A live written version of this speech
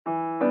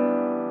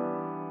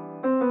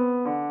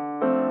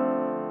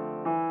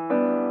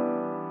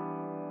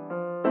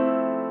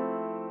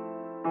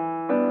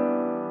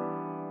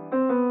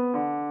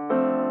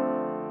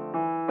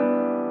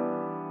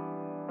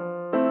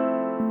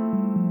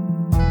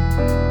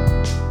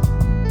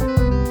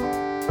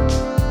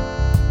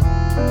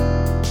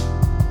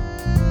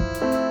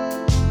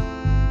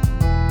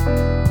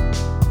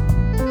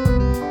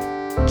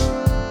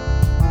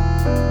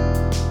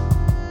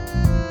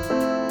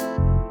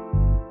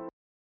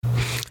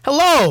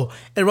Hello,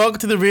 and welcome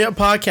to the Re-Up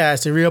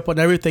Podcast, a re-up on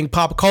everything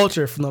pop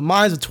culture from the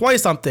minds of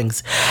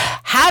 20-somethings.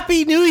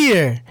 Happy New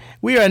Year!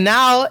 We are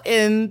now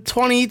in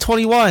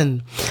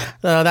 2021.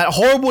 That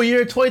horrible year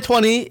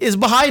 2020 is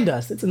behind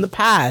us. It's in the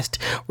past.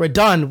 We're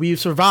done. We've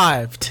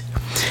survived.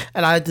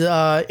 And I'd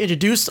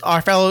introduce my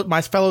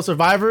fellow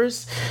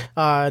survivors.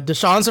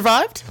 Deshaun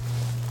survived?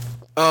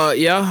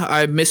 Yeah,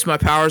 I missed my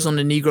powers on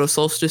the Negro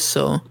Solstice,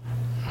 so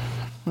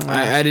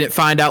I didn't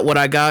find out what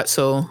I got,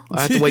 so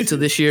I have to wait till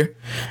this year.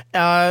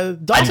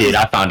 Dawson,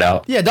 I found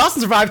out. Yeah,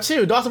 Dawson survived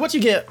too. Dawson, what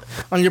you get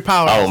on your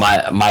powers? Oh,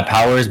 my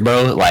powers,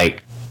 bro.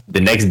 Like,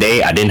 the next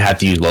day, I didn't have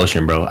to use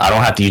lotion, bro. I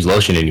don't have to use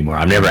lotion anymore.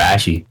 I'm never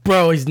ashy.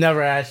 Bro, he's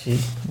never ashy,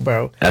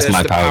 bro. That's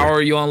my the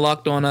power you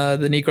unlocked on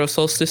the Negro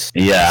Solstice.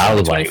 Yeah, I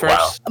was like,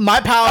 wow.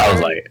 My power. I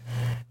was like,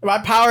 my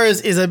power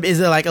is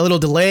like a little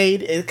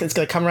delayed. It's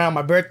gonna come around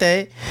my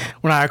birthday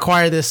when I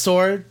acquire this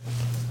sword.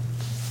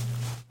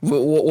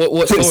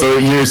 What sword? So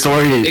your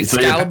sword is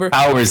Excalibur? So your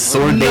power is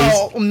sword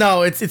based.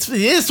 No, it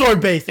is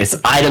sword based. It's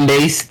item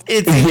based.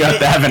 You have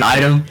to have an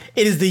item.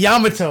 It is the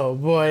Yamato,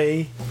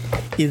 boy.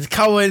 He's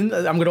coming.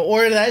 I'm gonna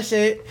order that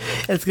shit.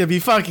 It's gonna be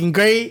fucking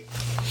great.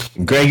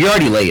 Greg, you're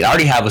already late. I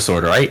already have a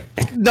sword, right?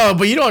 No,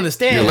 but you don't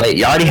understand. You're late.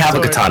 You already have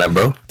a katana,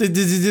 bro.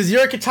 Does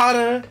your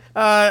katana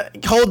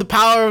hold the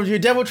power of your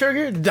devil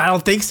trigger? I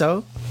don't think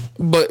so.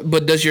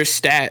 But does your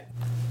stat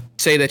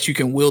say that you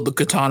can wield the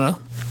katana?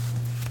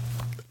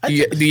 Do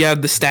you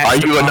have the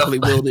stats to properly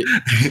wield it?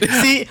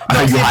 See,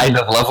 are you high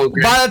enough level,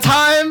 Greg? By the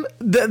time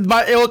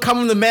it will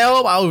come in the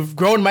mail, I'll have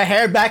grown my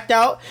hair backed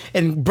out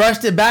and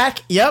brushed it back.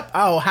 Yep,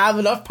 I'll have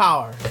enough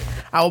power.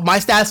 My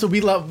stats will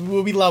be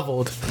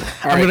leveled.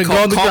 All right,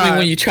 call me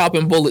when you're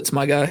chopping bullets,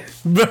 my guy.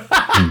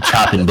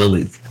 Chopping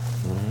bullets.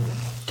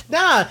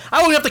 Nah,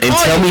 I won't have to call you.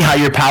 And tell me how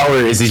your power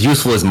is as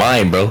useful as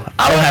mine, bro.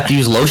 I don't have to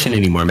use lotion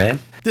anymore, man.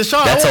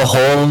 Deshaun, that's a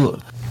whole...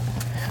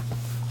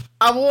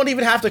 I won't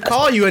even have to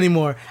call you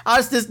anymore.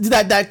 I'll just do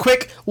that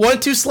quick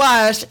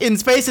 1-2 / in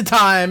space and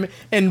time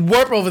and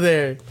warp over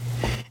there.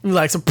 And be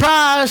like,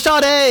 surprise,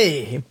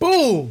 Sade!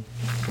 Boom!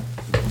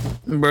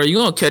 Bro, you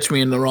gonna catch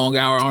me in the wrong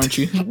hour, aren't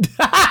you?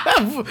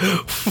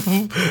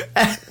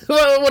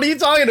 What are you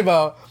talking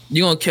about?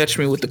 You gonna catch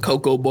me with the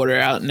cocoa butter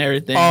out and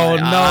everything. Oh,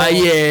 like, no.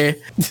 Yeah.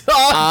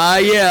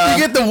 Yeah.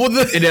 You get the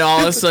and then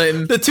all of a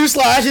sudden... the 2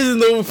 slashes and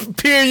the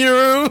peer in your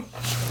room.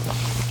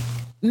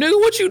 Nigga,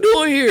 what you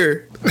doing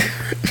here?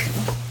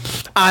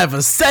 I've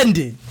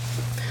ascended.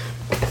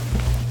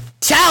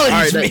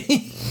 Challenge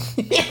me.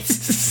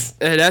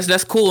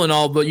 That's cool and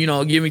all, but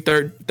give me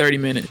 30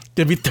 minutes.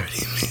 Give me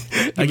 30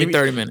 minutes. Give me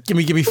 30 minutes.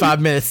 Give me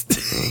 5 minutes.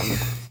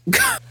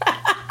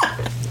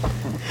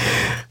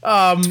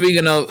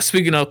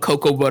 Speaking of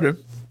cocoa butter,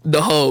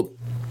 the Hulk.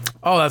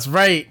 Oh, that's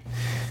right.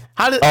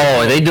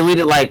 They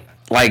deleted like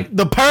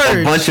the Purge,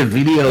 a bunch of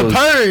videos. The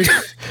Purge.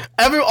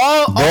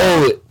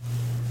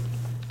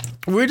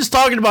 We were just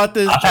talking about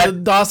this,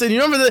 Dawson.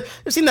 You remember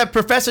you seen that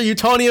Professor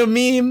Utonio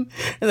meme?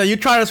 And that you're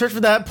trying to search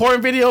for that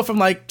porn video from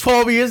like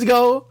 12 years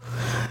ago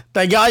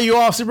that got you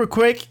off super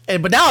quick,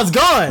 but now it's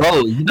gone.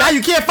 Bro, now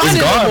you can't find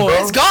it anymore. Bro.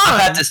 It's gone. I've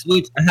had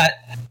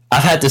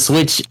to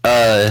switch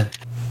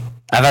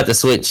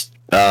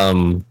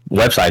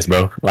websites,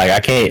 bro.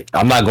 Like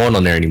I'm not going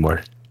on there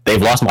anymore.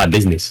 They've lost my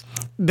business.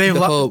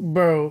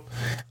 Bro.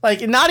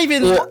 Like not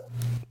even. Well,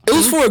 it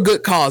was for a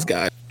good cause,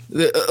 guys.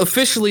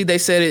 Officially, they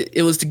said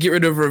it was to get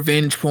rid of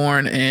revenge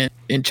porn and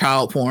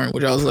child porn,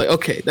 which I was like,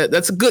 okay,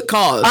 that's a good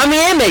cause. I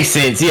mean, it makes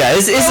sense. Yeah,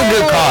 it's a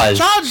good cause.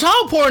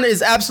 Child porn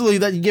is absolutely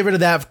that you get rid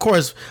of that, of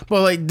course.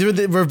 But like,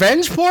 the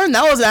revenge porn,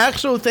 that was an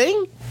actual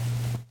thing.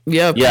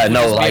 Yeah. Yeah.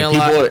 No. Like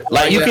people,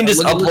 like you can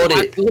just upload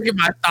it. Look at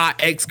my thought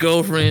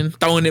ex-girlfriend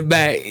throwing it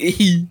back.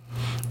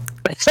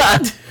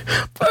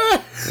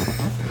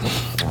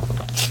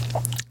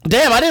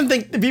 Damn, I didn't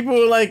think the people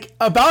were like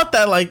about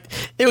that. Like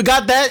it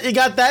got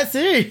that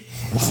serious.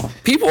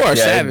 People are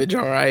savage,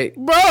 all right,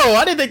 bro.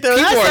 I didn't think they were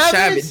people that are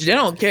savage. They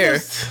don't care.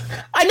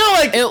 I know,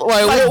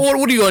 what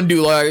are you gonna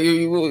do?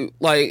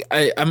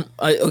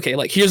 Okay.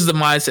 Like here's the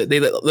mindset.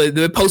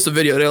 They post a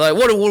video. They're like,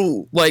 what?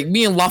 Like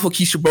me and Lawful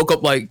Keisha broke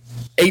up like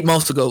 8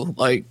 months ago.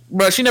 Like,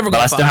 bro, she never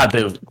gonna find it. I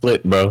still have the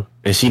clip, bro,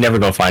 and she never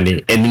gonna find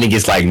it. And then it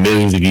gets like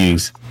millions of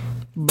views,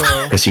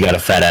 bro, because she got a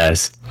fat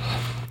ass.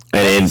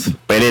 And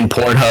then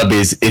Pornhub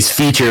is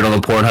featured on the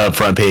Pornhub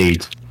front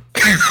page.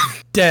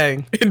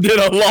 Dang. And then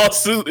a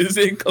lawsuit is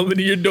coming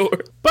to your door.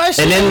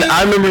 And then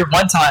I remember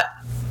one time.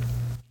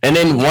 And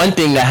then one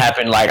thing that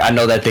happened, like I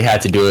know that they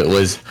had to do it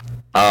was,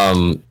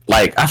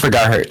 like I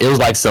forgot her. It was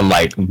like some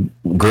like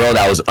girl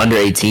that was under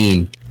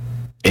 18,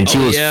 and she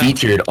was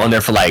featured on there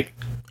for like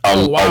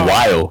a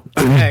while.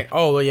 Okay.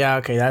 Oh yeah.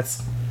 Okay.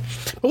 That's.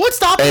 But what's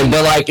stopping?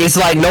 But like, it's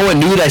like no one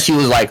knew that she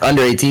was like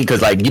under 18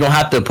 because like you don't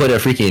have to put a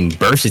freaking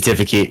birth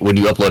certificate when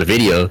you upload a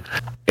video,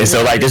 and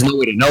so like there's no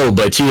way to know.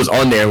 But she was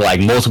on there with, like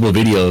multiple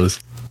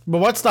videos. But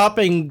what's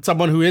stopping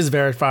someone who is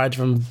verified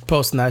from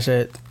posting that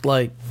shit?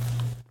 Like,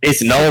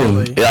 it's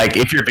known. Like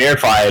if you're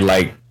verified,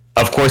 like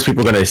of course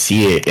people are gonna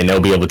see it and they'll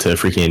be able to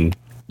freaking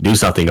do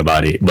something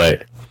about it.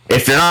 But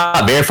if they're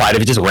not verified,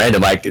 if it's just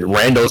random, like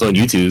randos on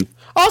YouTube.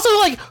 Also,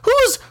 like,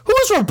 who's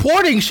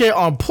reporting shit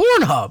on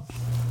Pornhub?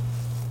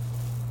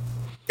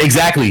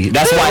 Exactly.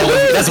 That's why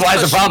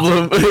it's a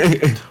problem.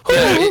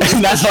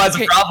 That's why it's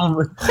a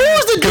problem.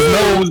 Who's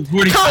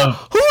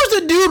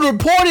the dude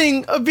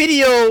reporting a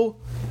video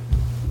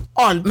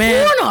on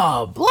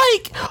Pornhub?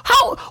 Like,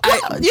 how?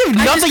 You have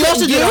nothing else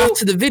to do? Off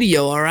to the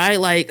video, all right?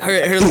 Like,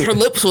 her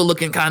lips were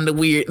looking kind of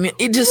weird. I mean,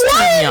 it just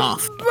turned me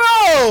off.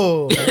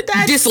 Bro!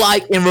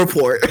 Dislike and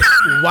report.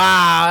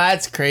 Wow,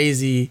 that's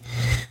crazy.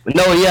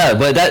 No, yeah,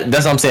 but that's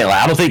what I'm saying.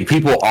 Like, I don't think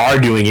people are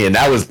doing it, and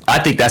I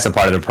think that's a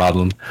part of the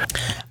problem.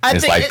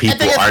 People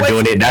aren't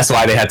doing it. That's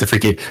why they have to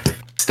freaking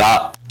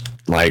stop.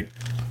 Like,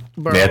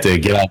 bro, they have to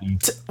get out.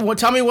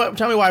 Tell me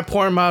why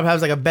Pornhub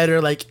has like a better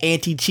like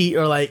anti-cheat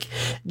or like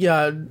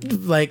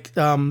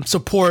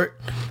support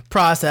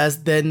process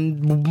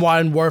than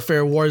Modern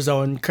Warfare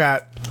Warzone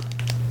crap.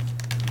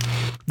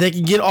 They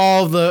can get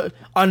all the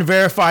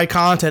unverified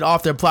content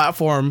off their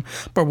platform,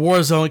 but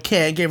Warzone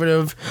can't get rid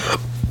of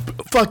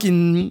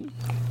fucking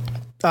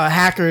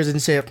hackers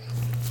and shit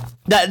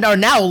that are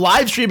now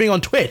live streaming on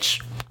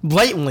Twitch,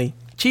 blatantly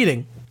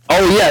cheating.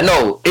 Oh yeah,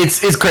 no,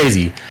 it's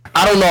crazy.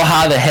 I don't know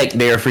how the heck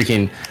they need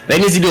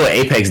to do what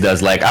Apex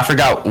does. Like, I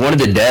forgot, one of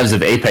the devs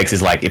of Apex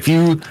is like, if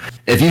you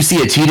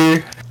see a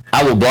cheater,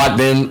 I will block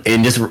them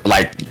and just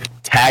like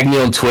tag me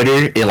on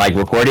Twitter and like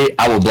record it.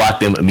 I will block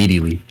them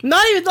immediately.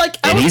 Not even like,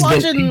 he's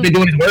been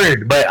doing his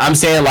word, but I'm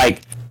saying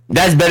like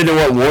that's better than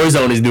what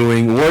Warzone is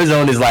doing.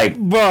 Warzone is like,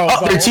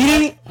 they're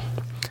cheating.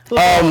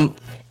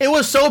 It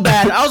was so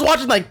bad. I was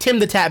watching like Tim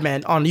the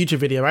Tatman on a YouTube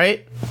video,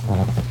 right?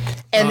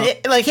 And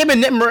him and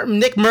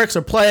Nick Merckx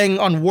are playing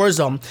on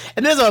Warzone,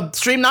 and there's a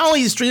stream. Not only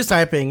he's stream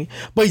sniping,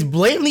 but he's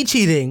blatantly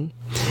cheating,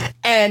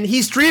 and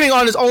he's streaming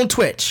on his own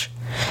Twitch.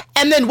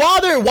 And then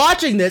while they're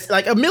watching this,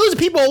 like millions of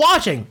people are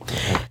watching.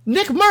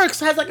 Nick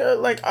Merckx has like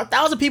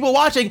 1,000 people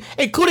watching,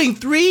 including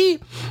 3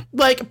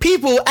 like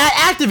people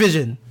at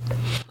Activision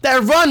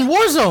that run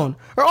Warzone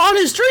or on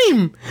his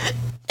stream, and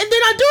they're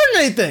not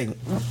doing anything.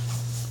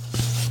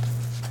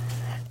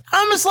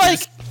 I'm just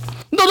like,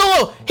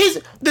 no.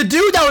 The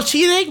dude that was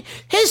cheating,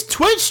 his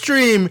Twitch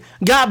stream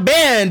got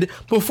banned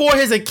before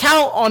his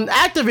account on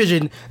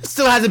Activision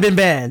still hasn't been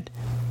banned.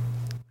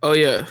 Oh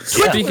yeah.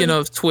 Speaking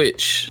of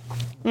Twitch.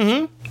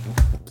 Mm-hmm.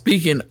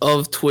 Speaking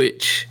of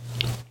Twitch,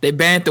 they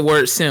banned the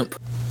word simp.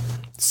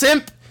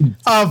 Simp,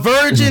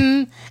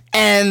 virgin,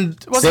 and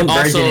what's simp,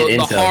 also virgin,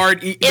 the hard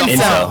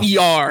incel.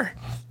 ER.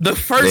 The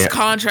first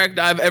contract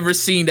I've ever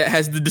seen that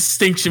has the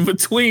distinction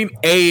between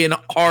A and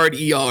hard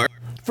ER.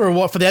 For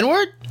what? For the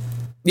N-word?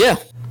 Yeah.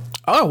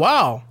 Oh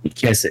wow. You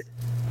can't say.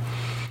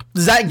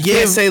 Does that give? You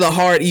can't say the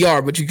hard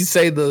ER, but you can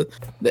say the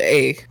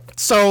A.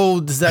 So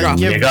does that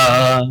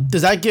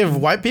give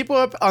white people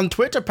up on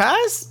Twitch a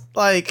pass?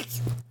 Like,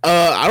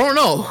 I don't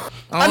know.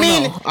 I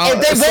mean,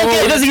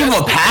 it doesn't give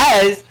them a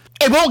pass.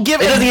 It won't give.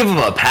 It doesn't give them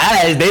a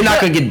pass. They're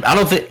not gonna get. I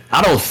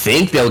don't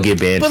think they'll get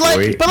banned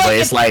for it. But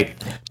it's like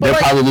they'll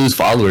probably lose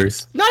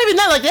followers. Not even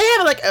that. Like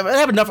they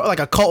have enough like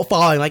a cult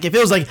following. Like if it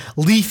was like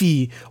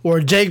Leafy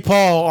or Jake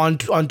Paul on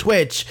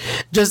Twitch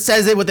just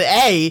says it with the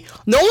A,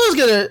 no one's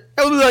gonna. It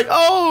will be like,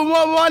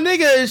 oh my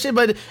nigga and shit.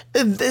 But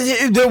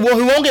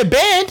he won't get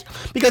banned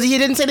because he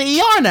didn't say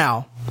the ER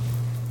now.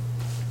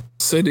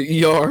 Say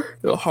the ER,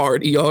 the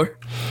hard ER.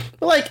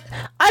 But like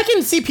I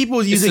can see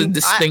people using a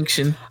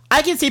distinction.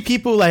 I can see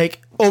people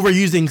like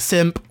overusing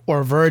simp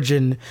or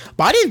virgin,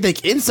 but I didn't think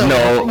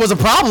incel was a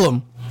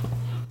problem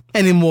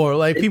anymore.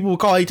 Like people will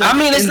call each other. I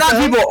mean, it's not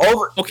people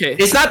over. Okay,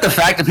 it's not the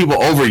fact that people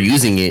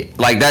overusing it.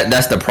 Like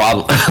that's the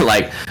problem.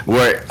 Like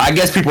where I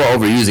guess people are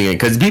overusing it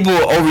because people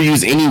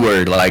overuse any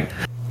word. Like,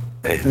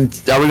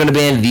 are we gonna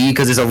ban V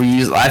because it's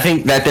overused? I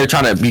think that they're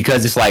trying to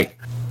because it's like.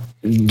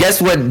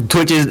 Guess what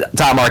Twitch's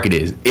top market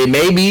is? It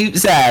may be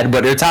sad,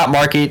 but their top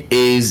market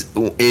is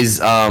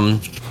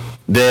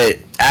the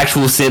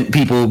actual simp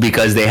people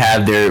because they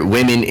have their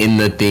women in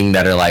the thing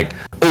that are like,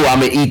 oh,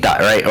 I'm an E-thot,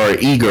 right? Or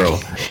an E-girl.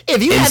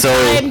 If you have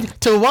time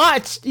to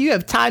watch, you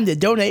have time to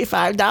donate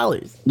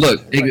 $5.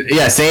 Look,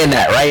 yeah, saying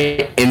that,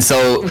 right? And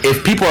so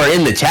if people are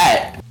in the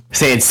chat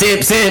saying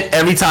simp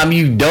every time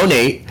you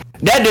donate,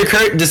 that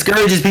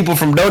discourages people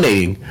from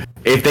donating.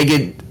 If they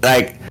get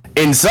like...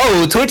 And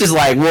so Twitch is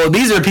like, well,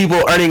 these are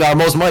people earning our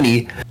most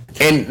money,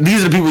 and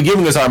these are the people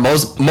giving us our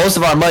most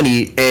of our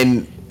money.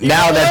 And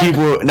now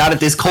that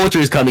this culture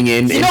is coming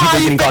in, you know how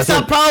you fix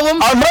that problem?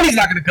 Our money's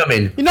not gonna come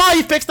in. You know how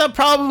you fix that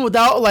problem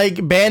without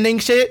like banning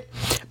shit?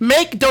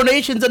 Make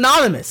donations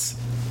anonymous.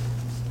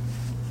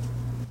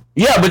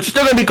 Yeah, but you're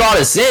still gonna be called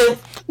a simp.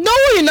 No,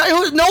 you're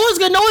not. No one's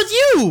gonna know it's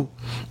you.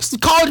 It's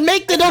called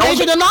make the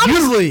donation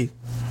anonymously.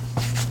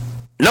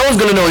 No one's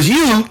gonna know it's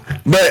you,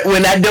 but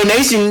when that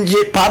donation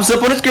shit pops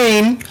up on the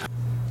screen,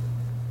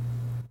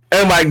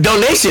 and my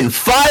donation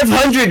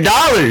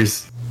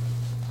 $500,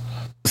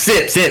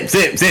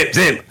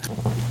 simp,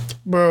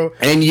 bro.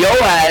 And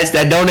your ass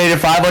that donated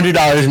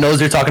 $500 knows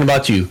they're talking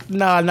about you.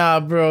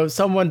 Nah, bro.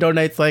 Someone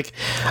donates like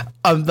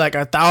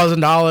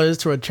 $1,000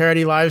 to a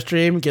charity live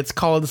stream, gets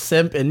called a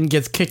simp, and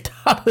gets kicked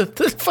out of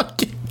the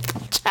fucking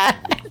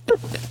chat.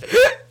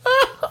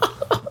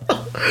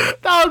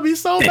 That would be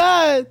so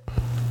bad.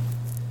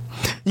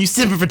 You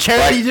simping for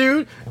charity, Like-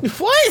 dude?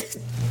 What?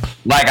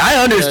 Like,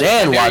 I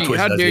understand why Twitch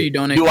How does dare it. you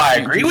donate? Do I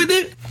agree with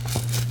it?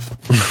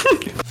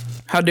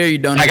 How dare you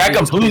donate? Like, I to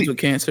kids completely- with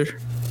cancer.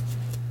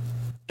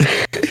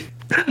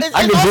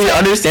 I completely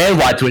understand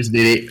why Twitch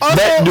did it. Also-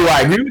 But do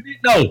I agree with it?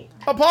 No.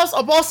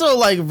 I'm also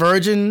like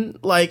virgin.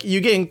 Like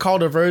you getting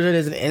called a virgin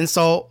is an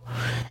insult.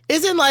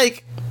 Isn't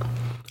like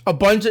a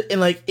bunch of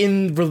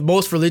in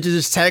most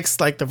religious texts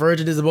like the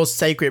virgin is the most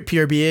sacred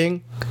pure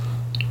being.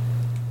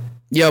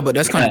 Yeah, but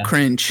that's kind Yeah. of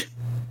cringe.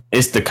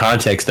 It's the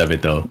context of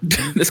it, though.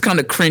 That's kind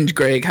of cringe,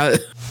 Greg. How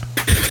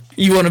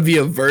you want to be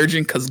a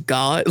virgin because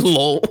God?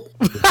 Lol.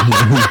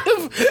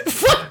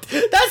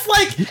 That's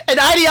like an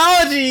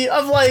ideology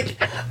of like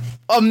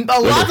a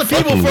lot of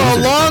people fucking for a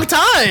losers, long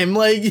time.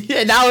 Like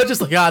and now it's just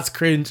like it's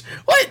cringe.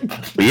 What?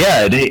 But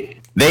yeah, they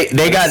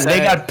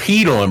got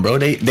peed on, bro.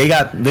 They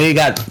got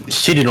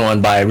shitted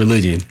on by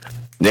religion.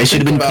 They should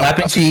have been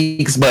clapping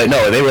cheeks, but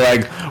no, they were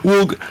like,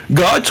 well,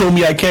 God told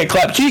me I can't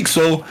clap cheeks,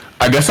 so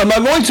I guess I'm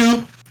not going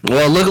to.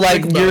 Well, look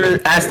like you're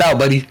assed out,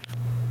 buddy.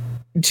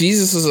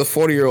 Jesus is a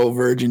 40-year-old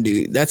virgin,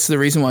 dude. That's the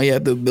reason why he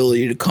had the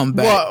ability to come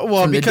back.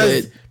 Well, from the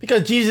because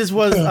dead. Jesus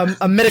was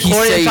a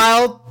midichlorian saved-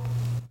 child.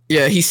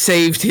 Yeah, he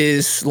saved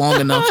his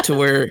long enough to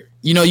where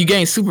you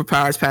gain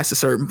superpowers past a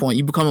certain point.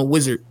 You become a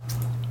wizard.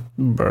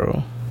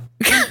 Bro.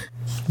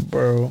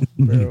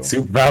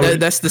 Superpower.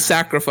 That's the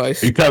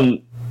sacrifice. You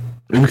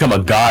become a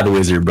god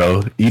wizard,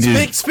 bro. You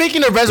just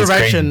Speaking of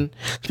resurrection,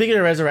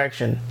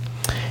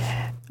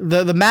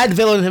 the mad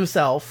villain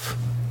himself,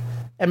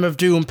 MF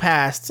Doom,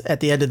 passed at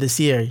the end of this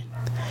year.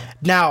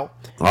 Now,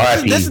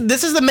 R.I.P.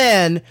 this is the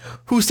man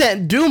who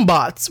sent Doom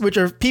bots, which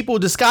are people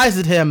disguised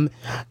as him,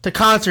 to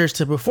concerts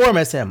to perform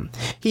as him.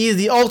 He is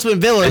the ultimate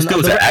villain this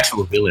dude's an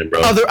actual villain,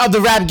 bro. of the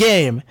rap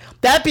game.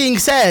 That being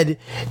said,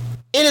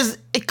 it is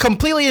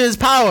completely in his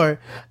power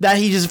that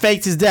he just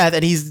faked his death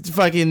and he's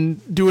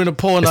fucking doing a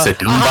pull in It's a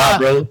Doom bot,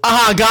 bro.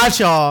 got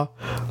y'all.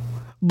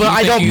 But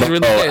I don't. He's really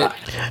dead.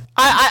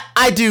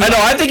 I do. I know.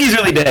 I think he's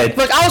really dead.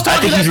 Look, I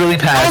think he's really I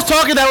was passed.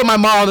 talking that with my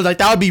mom. Like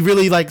that would be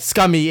really like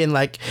scummy and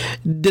like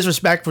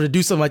disrespectful to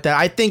do something like that.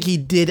 I think he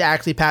did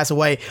actually pass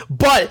away,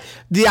 but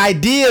the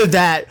idea of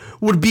that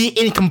would be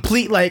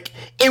incomplete. Like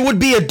it would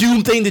be a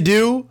Doom thing to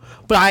do.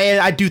 But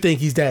I do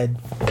think he's dead.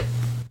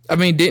 I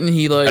mean, didn't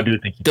he I do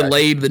think he died.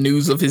 delayed the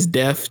news of his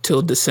death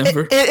till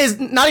December? It is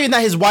not even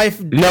that his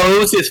wife. No, it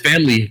was his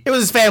family, It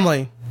was his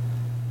family.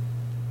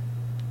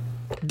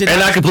 and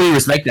I completely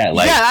respect that.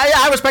 Like, Yeah,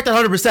 I respect that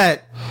 100%.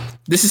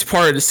 This is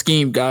part of the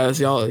scheme, guys.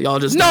 Y'all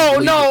just No.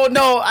 don't believe it.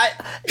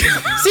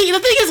 I see. The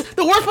thing is,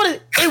 the worst part is,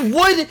 it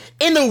would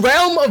in the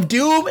realm of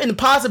Doom and the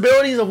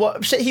possibilities of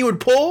what shit he would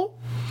pull.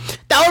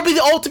 That would be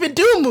the ultimate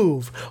Doom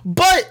move.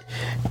 But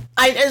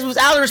it was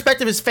out of respect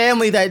of his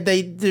family that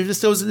they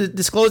disclosed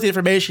the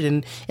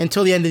information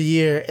until the end of the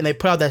year, and they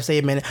put out that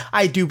statement.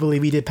 I do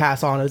believe he did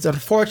pass on. It's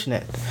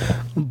unfortunate,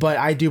 but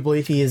I do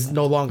believe he is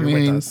no longer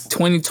with us.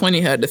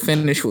 2020 had to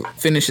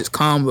finish his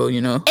combo.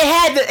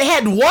 It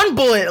had one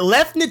bullet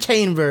left in the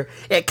chamber.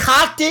 It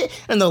cocked it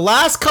in the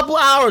last couple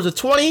hours of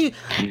 20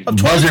 of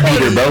buzzer 2020.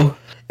 beater, bro.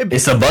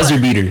 It's a buzzer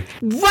beater.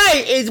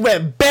 Right, it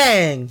went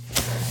bang.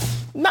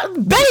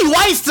 Betty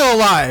White's still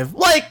alive.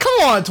 Like, come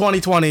on,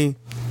 2020.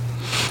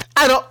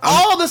 Out of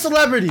all the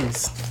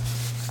celebrities,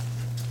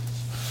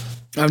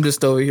 I'm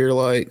just over here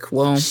like,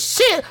 well,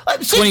 shit.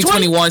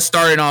 2021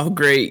 started off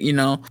great,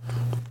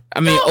 I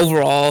mean,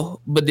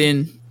 overall, but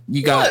then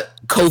you got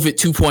COVID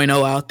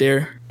 2.0 out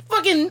there.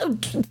 Fucking,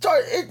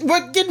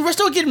 we're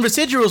still getting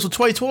residuals for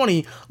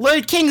 2020.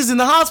 Larry King is in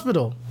the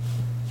hospital.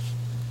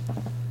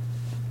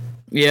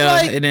 Yeah,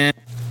 Like- and then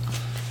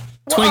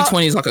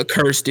 2020 is like a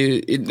curse,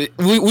 dude.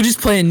 We're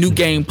just playing New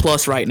Game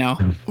Plus right now.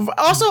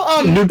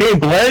 Also, New Game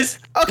Plus.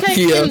 okay,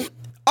 Yeah.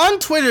 on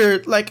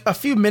Twitter, like a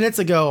few minutes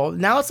ago,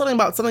 now it's something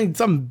about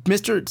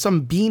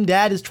some Bean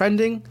Dad is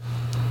trending.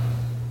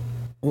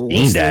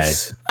 What's Dad.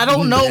 this? I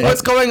don't know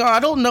what's going on. I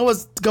don't know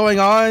what's going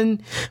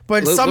on,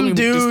 but Let some me look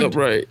this dude, up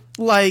right.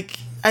 like,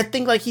 I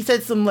think like he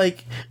said some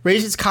like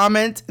racist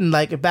comment and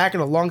like back in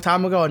a long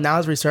time ago, and now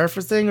it's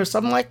resurfacing or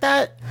something like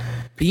that.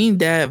 Being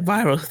Dad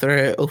viral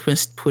thread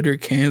opens Twitter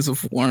cans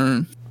of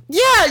worm.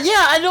 Yeah,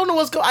 I don't know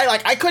what's going.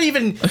 I couldn't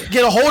even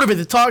get a hold of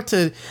it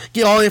to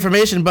get all the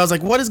information, but I was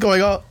like, what is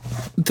going on?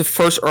 The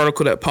first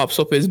article that pops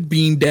up is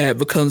Bean Dad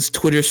becomes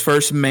Twitter's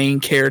first main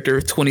character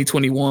of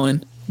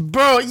 2021.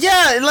 Bro,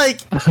 yeah,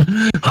 like,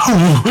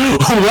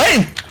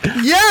 What?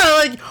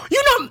 yeah, like,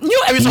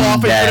 every so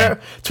often Dad.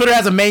 Twitter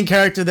has a main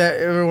character that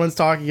everyone's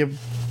talking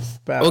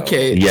about.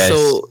 Okay, Yes.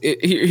 so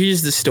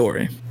here's the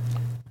story.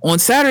 On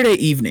Saturday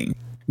evening,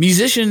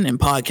 musician and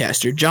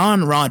podcaster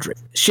John Roderick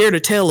shared a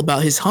tale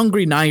about his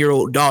hungry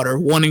 9-year-old daughter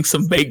wanting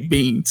some baked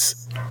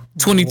beans.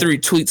 23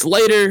 tweets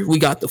later, we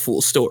got the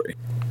full story.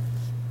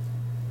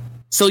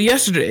 So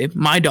yesterday,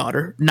 my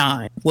daughter,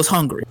 9, was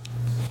hungry.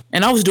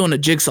 And I was doing a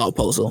jigsaw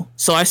puzzle.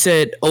 So I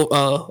said,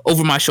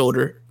 over my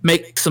shoulder,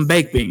 make some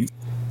baked beans.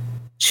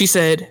 She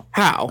said,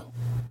 how?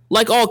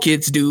 Like all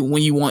kids do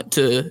when you want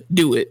to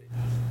do it.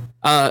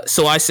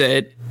 So I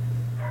said,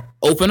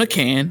 open a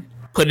can,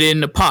 put it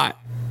in the pot.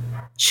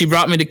 She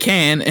brought me the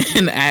can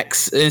and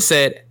asked and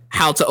said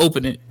how to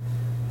open it.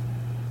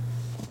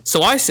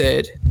 So I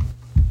said,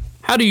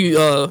 how do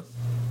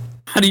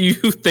you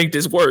think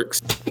this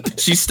works?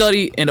 She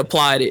studied and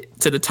applied it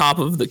to the top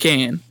of the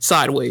can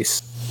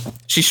sideways.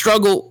 She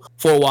struggled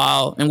for a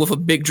while and with a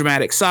big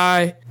dramatic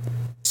sigh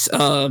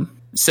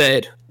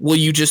said, will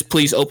you just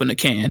please open the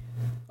can?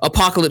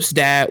 Apocalypse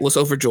Dad was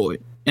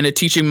overjoyed, and a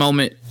teaching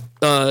moment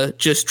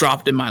just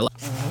dropped in my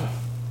lap.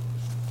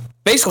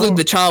 Basically,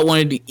 the child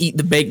wanted to eat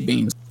the baked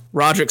beans.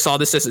 Roderick saw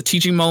this as a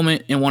teaching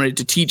moment and wanted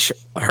to teach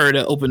her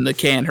to open the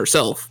can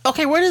herself.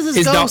 Okay, where does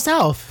this go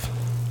south?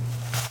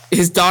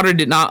 His daughter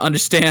did not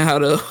understand how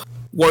to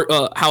work,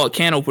 how a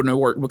can opener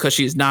worked because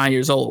she is 9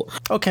 years old.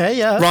 Okay,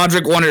 yeah.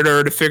 Roderick wanted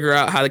her to figure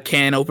out how the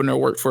can opener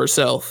worked for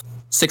herself.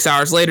 6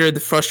 hours later, the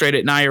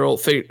frustrated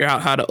 9-year-old figured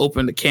out how to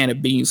open the can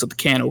of beans with the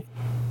can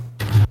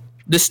opener.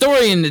 The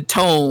story and the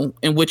tone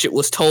in which it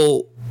was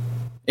told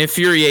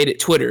infuriated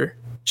Twitter.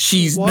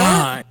 She's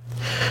 9.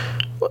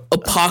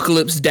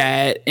 Apocalypse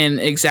Dad and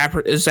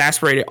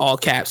exasperated all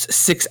caps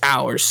 6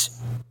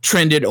 hours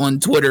trended on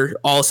Twitter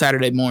all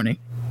Saturday morning.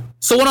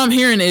 So what I'm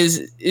hearing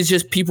is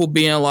just people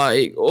being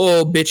like,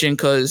 oh, bitching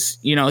because,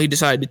 you know, he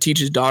decided to teach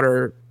his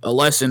daughter a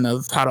lesson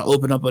of how to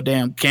open up a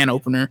damn can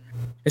opener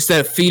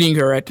instead of feeding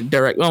her at the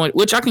direct moment,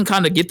 which I can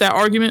kind of get that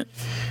argument.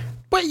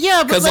 But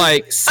yeah, because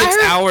like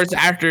 6 hours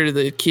after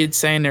the kids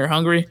saying they're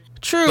hungry.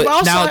 True.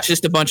 But now it's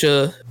just a bunch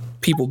of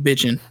people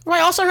bitching. Right.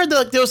 I also heard that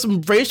like, there was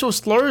some racial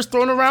slurs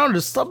thrown around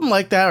or something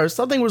like that, or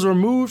something was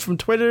removed from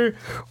Twitter,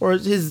 or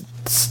his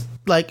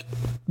like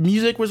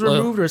music was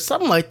removed, or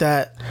something like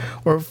that.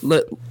 Or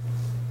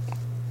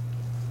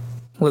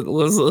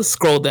let's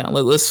scroll down.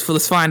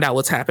 Let's find out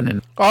what's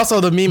happening.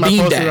 Also, the meme I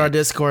posted on our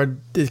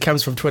Discord, it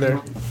comes from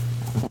Twitter.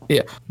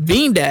 Yeah,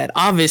 Bean Dad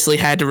obviously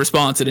had to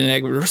respond to the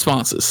negative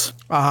responses.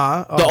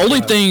 The only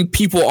thing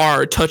people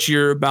are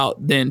touchier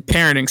about than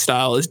parenting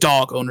style is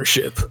dog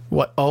ownership.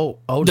 What?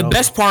 The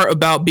best part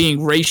about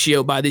being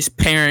ratio by these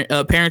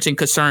parenting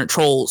concerned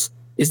trolls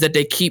is that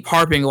they keep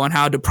harping on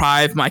how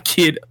deprive my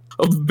kid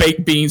of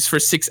baked beans for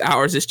 6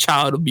 hours is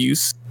child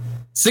abuse.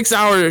 6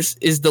 hours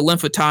is the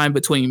length of time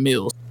between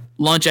meals.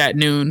 Lunch at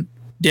noon,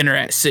 dinner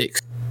at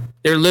 6.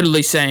 They're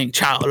literally saying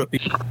child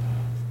abuse.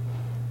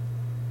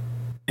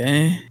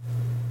 Okay.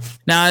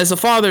 Now, as a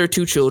father of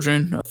 2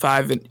 children, a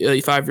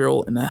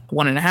 5-year-old and a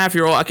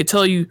 1.5-year-old, I can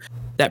tell you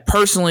that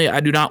personally, I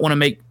do not want to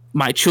make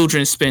my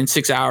children spend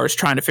 6 hours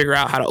trying to figure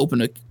out how to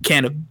open a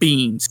can of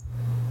beans.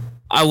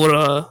 I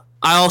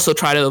also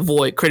try to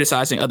avoid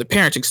criticizing other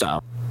parenting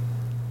styles.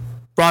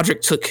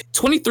 Roderick took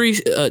 23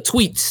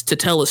 tweets to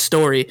tell a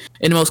story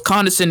in the most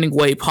condescending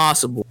way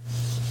possible.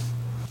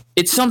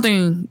 It's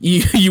something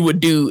you would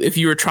do if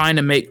you were trying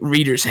to make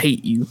readers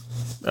hate you.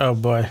 Oh,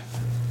 boy.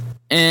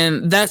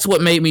 And that's what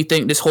made me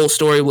think this whole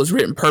story was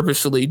written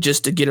purposefully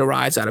just to get a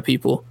rise out of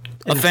people.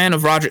 A fan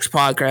of Roderick's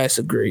podcast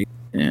agreed,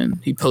 and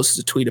he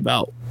posted a tweet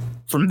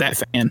from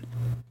that fan.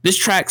 This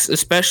tracks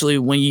especially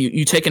when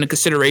you take into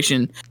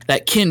consideration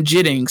that Ken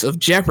Jennings of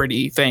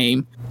Jeopardy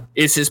fame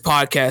is his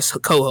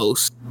podcast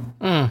co-host.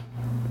 So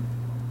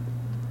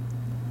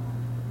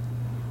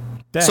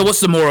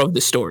what's the moral of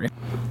this story?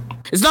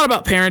 It's not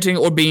about parenting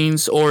or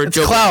beans or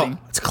joke writing.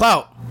 It's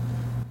clout.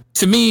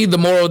 To me, the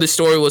moral of this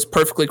story was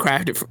perfectly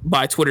crafted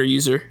by Twitter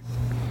user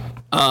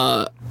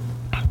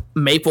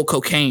Maple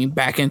Cocaine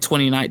back in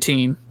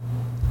 2019.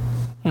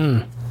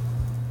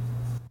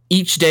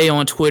 Each day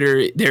on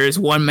Twitter, there is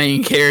one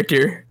main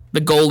character.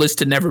 The goal is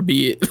to never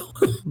be it.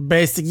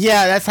 Basic,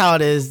 yeah, that's how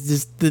it is.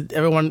 Just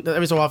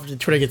every so often,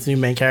 Twitter gets a new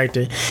main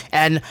character,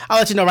 and I'll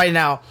let you know right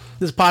now,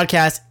 this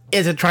podcast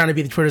isn't trying to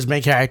be the Twitter's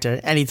main character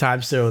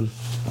anytime soon.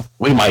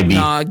 We might be.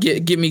 Nah,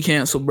 get me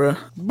canceled, bro.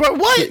 But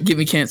what? Get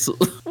me canceled.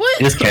 What?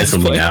 Just cancel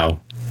me now.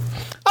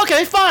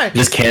 Okay, fine.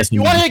 Just cancel me.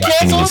 You want to get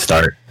canceled?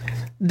 Start.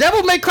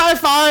 Devil May Cry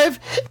 5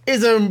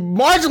 is a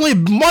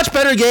marginally much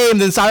better game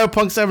than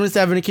Cyberpunk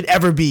 77 could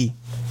ever be.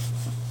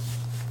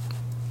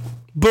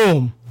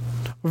 Boom.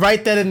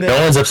 Right then and there.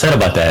 No one's upset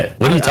about that.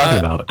 What are you talking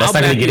about? That's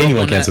not going to get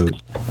anyone canceled.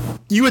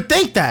 You would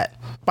think that.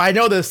 But I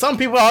know there's some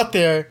people out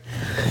there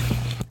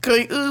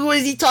going, what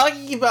is he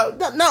talking about?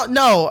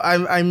 No,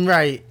 I'm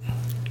right.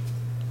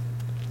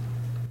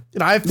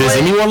 Does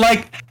anyone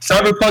like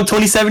Cyberpunk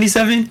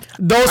 2077?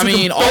 Was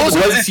it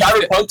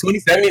Cyberpunk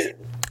 2077?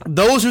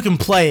 Those who can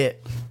play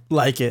it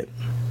like it.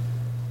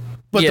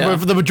 But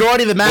for the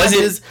majority of the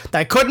masses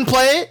that couldn't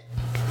play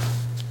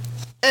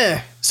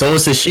it, So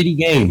it's a shitty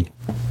game.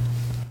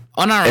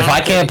 If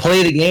I can't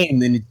play the game,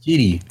 then it's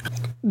shitty.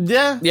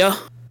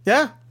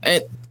 Yeah.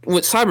 And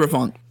with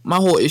Cyberpunk, my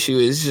whole issue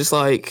is just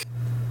like,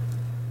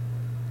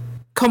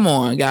 come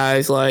on,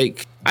 guys.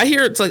 Like, I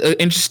hear it's like an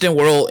interesting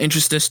world,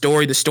 interesting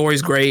story. The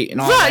story's great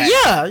and all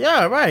that.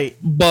 Yeah, right.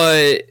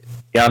 But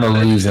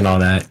Keanu Reeves and all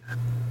that.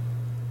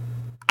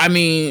 I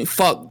mean,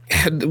 fuck.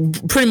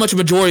 Pretty much a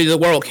majority of the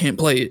world can't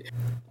play it.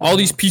 All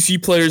these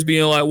PC players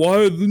being like, why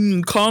are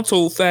the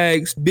console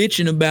fags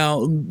bitching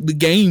about the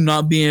game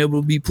not being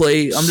able to be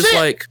played? I'm just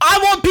like, I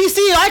want PC.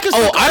 I can.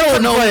 I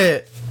don't know. Play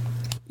it.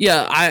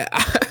 Yeah,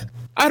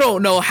 I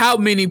don't know how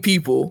many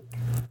people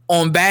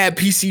on bad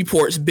PC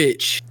ports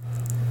bitch.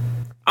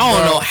 I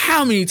don't know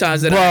how many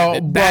times that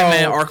happened.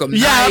 Batman Arkham Knight.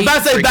 Yeah, I'm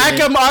about to say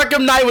Batman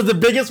Arkham Knight was the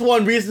biggest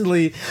one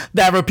recently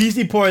that for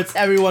PC ports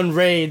everyone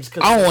raged.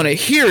 I don't want to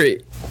hear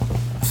it.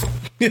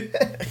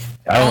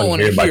 I don't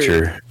want to hear about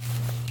your.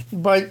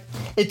 But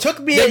it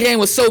took me. That game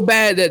was so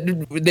bad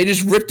that they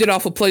just ripped it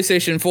off of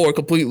PlayStation 4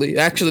 completely.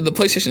 Actually, the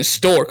PlayStation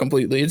Store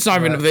completely. It's not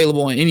even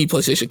available on any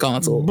PlayStation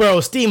console.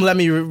 Bro, Steam let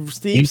me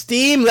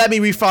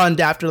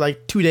refund after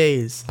like 2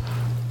 days.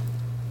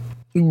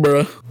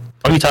 Bruh. What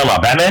are you talking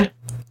about, Batman?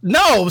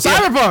 No,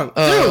 Cyberpunk.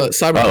 Dude.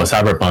 Cyberpunk. Oh,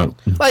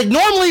 Cyberpunk. Like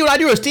normally when I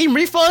do a Steam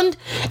refund,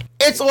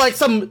 it's like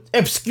some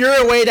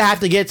obscure way to have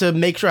to get to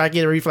make sure I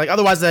get a refund. Like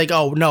otherwise, they're like,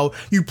 oh no,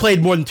 you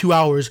played more than 2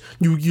 hours.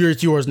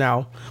 It's yours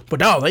now.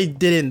 But no, they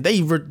didn't.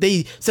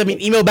 They sent me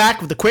an email back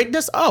with the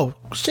quickness. Oh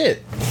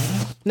shit.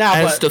 Now,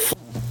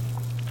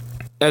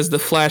 as the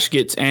Flash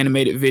gets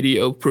animated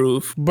video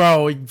proof,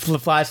 bro,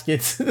 Flash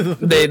gets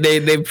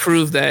they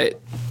proved that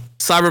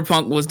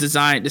Cyberpunk was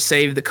designed to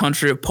save the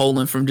country of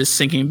Poland from just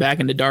sinking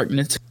back into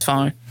darkness. It's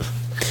fine.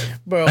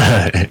 Bro,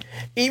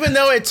 even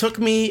though it took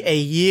me a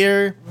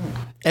year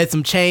and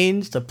some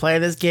change to play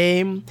this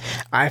game,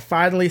 I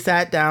finally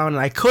sat down and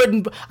I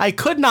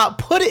could not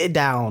put it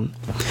down.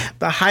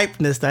 The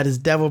hypeness that is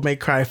Devil May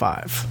Cry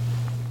 5.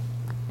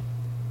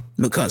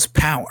 Because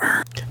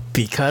power.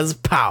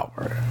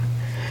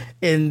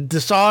 And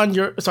Dawson,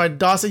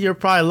 you're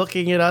probably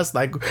looking at us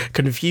like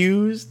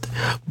confused,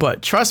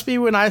 but trust me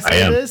when I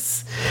say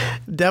this,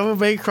 Devil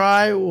May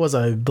Cry was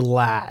a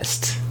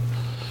blast.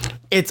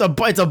 It's a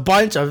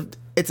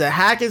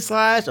hack and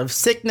slash of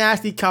sick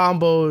nasty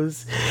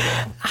combos,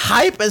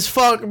 hype as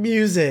fuck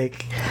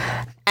music,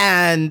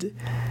 and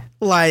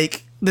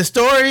like the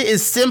story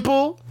is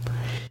simple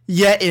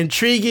yet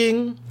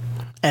intriguing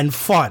and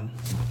fun.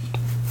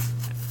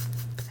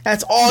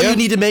 That's all you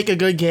need to make a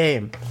good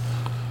game.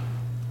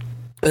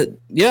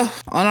 Yeah,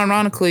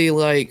 unironically,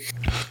 like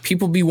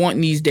people be wanting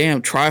these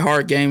damn try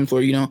hard games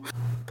where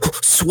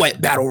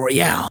sweat battle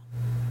royale.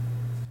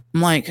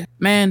 I'm like,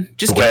 man,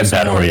 just sweat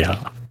battle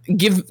royale.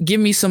 Give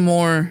me some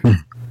more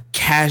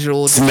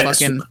casual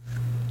fucking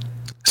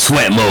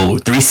sweat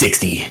mode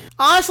 360.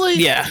 Honestly,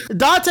 yeah,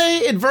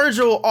 Dante and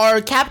Virgil are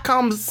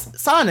Capcom's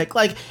Sonic.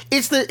 Like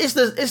it's the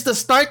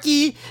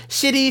snarky,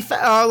 shitty,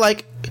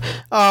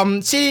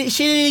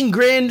 shitty and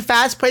grin,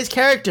 fast paced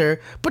character,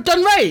 but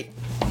done right.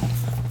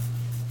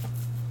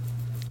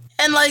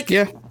 And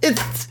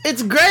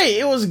it's great.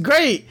 It was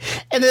great.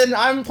 And then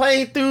I'm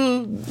playing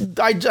through.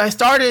 I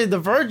started the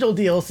Virgil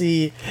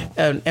DLC,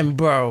 and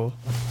bro,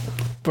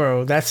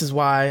 this is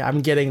why I'm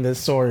getting this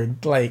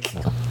sword. Like,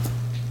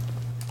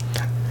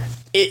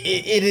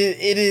 it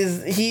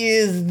is. He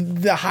is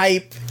the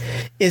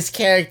hype-ist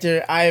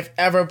character I've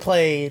ever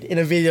played in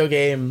a video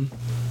game.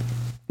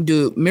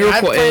 Dude, Miracle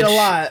I've played Edge. A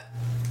lot.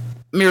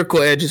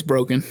 Miracle Edge is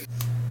broken.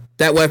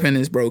 That weapon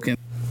is broken.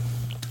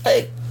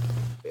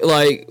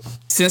 Like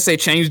since they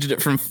changed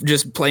it from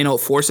just plain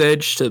old Force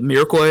Edge to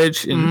Miracle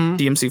Edge in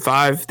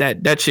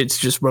DMC5, that shit's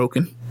just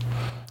broken.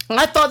 And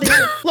I thought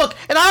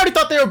and I already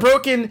thought they were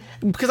broken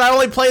because I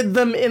only played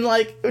them in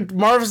like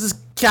Marvel vs.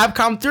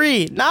 Capcom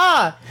 3.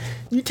 Nah,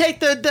 you take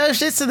the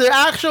shits to the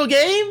actual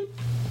game,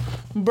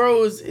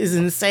 bros, is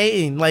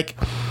insane. Like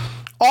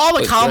all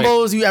the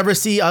combos you ever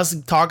see us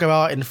talk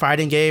about in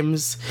fighting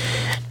games,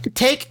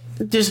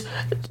 just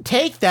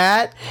take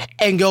that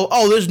and go,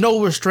 oh, there's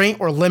no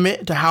restraint or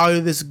limit to how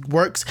this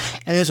works,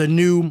 and there's a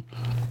new,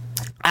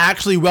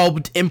 actually well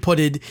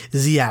inputted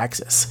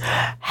Z-axis.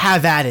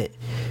 Have at it.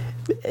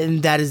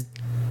 And that is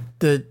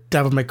the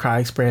Devil May Cry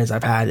experience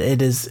I've had.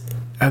 It is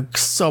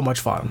so much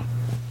fun.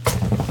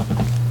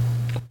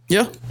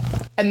 Yeah.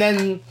 And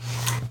then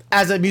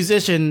as a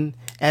musician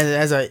and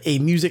as a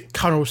music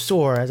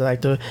connoisseur, as I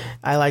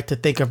like to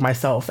think of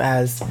myself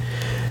as,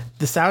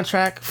 the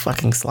soundtrack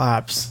fucking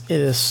slaps. It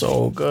is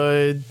so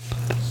good.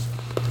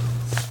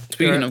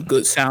 Speaking of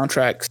good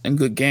soundtracks and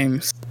good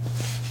games,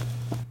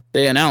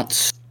 they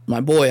announced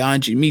my boy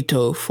Anji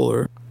Mito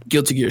for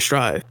Guilty Gear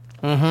Strive.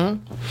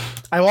 Mm-hmm.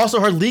 I've also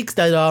heard leaks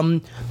that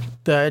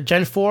the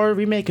Gen 4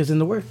 remake is in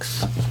the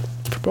works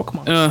for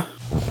Pokemon.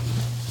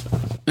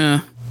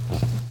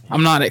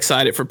 I'm not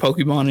excited for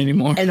Pokemon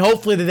anymore. And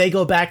hopefully that they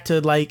go back to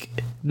like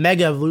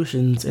Mega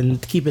Evolutions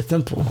and keep it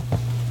simple.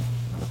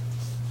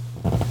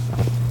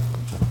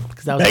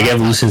 Mega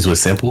Evolutions was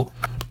simple.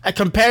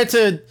 Compared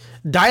to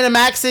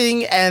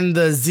Dynamaxing and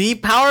the Z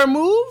power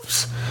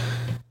moves?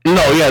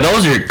 No, yeah,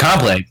 those are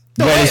complex.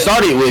 But it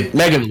started with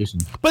Mega Evolution.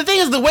 But the thing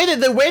is, the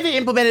way they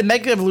implemented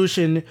Mega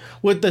Evolution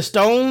with the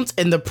stones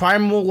and the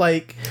primal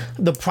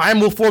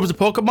forms of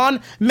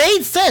Pokemon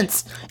made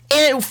sense,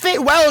 and it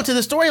fit well into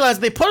the storylines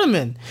they put them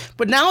in.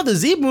 But now the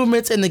Z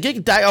movements and the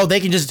they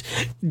can just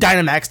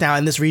Dynamax now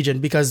in this region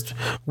because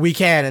we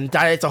can, and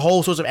it's a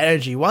whole source of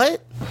energy.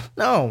 What?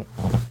 No.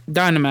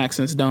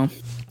 Dynamaxing is dumb.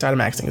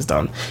 Dynamaxing is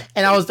dumb,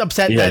 and I was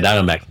upset. Yeah,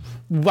 Dynamax.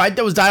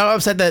 I was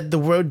upset that the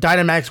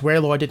Dynamax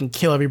Warlord didn't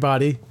kill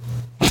everybody.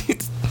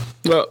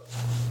 Well,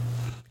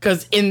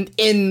 Because in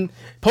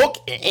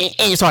Pokemon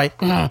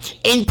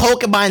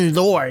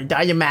lore,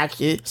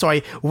 Dynamax,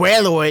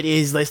 Wailord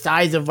is the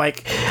size of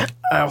like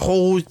a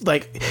whole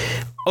like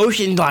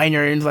ocean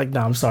liner, and like,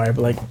 no, I'm sorry,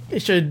 but like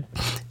it should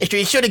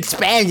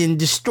expand and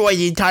destroy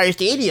the entire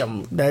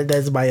stadium.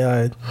 That's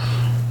my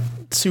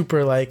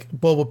super like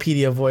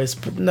Bulbapedia voice,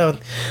 but no.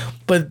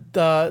 But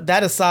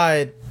that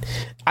aside,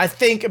 I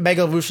think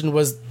Mega Evolution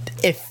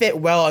it fit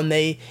well, and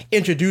they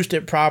introduced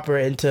it proper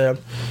into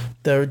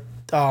the.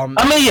 I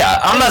mean, yeah,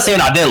 I'm not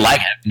saying I didn't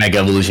like Mega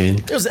Evolution.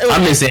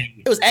 I'm just saying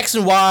it was X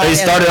and Y. It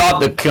started off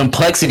the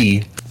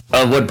complexity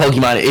of what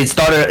Pokemon.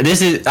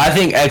 I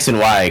think X and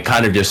Y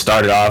kind of just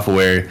started off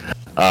where,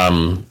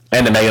 and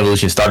the Mega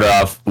Evolution started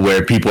off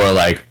where people are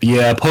like,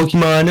 yeah,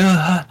 Pokemon,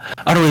 I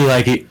don't really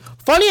like it.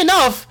 Funny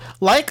enough,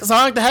 like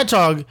Sonic the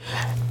Hedgehog,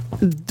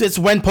 it's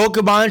when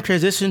Pokemon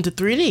transitioned to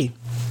 3D.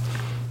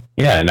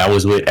 Yeah, and that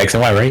was with X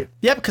and Y, right?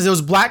 Yep, because it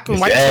was Black and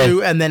White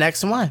 2, and then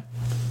X and Y.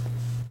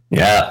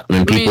 Yeah, I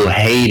mean, people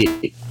hate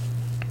it.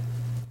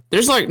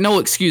 There's like no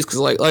excuse because,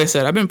 like I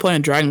said, I've been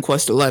playing Dragon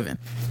Quest 11,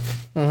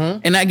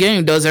 and that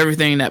game does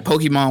everything that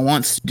Pokemon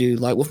wants to do,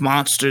 like with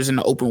monsters in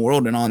the open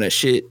world and all that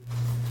shit.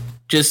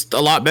 Just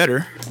a lot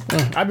better.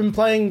 I've been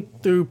playing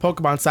through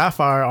Pokemon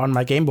Sapphire on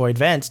my Game Boy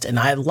Advanced, and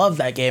I love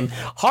that game.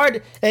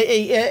 Hard,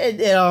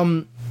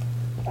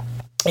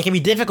 it can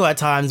be difficult at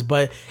times,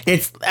 but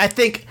I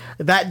think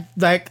that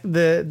like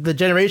the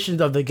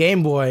generations of the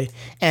Game Boy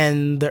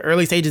and the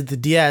early stages of the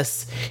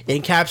DS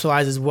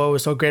encapsulates what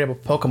was so great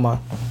about Pokemon.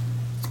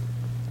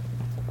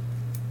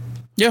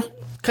 Yeah,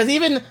 because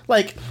even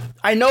like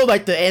I know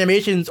like the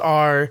animations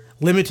are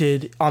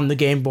limited on the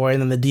Game Boy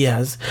and then the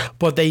DS,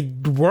 but they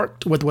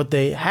worked with what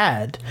they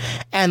had,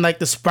 and like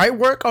the sprite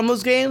work on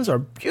those games are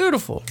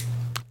beautiful,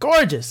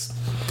 gorgeous.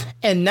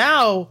 And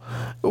now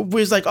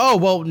we're like, oh,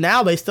 well,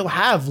 now they still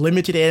have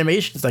limited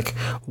animations. Like,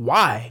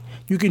 why?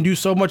 You can do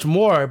so much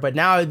more. But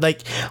now,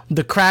 like,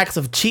 the cracks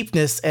of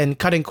cheapness and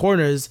cutting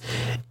corners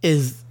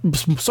is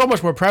so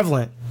much more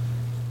prevalent.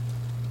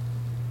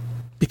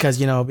 Because,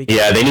 yeah,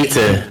 they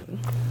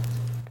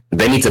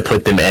need to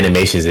put them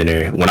animations in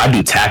there. When I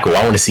do tackle,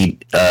 I want to see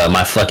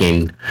my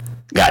fucking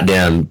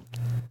goddamn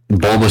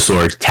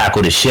Bulbasaur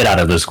tackle the shit out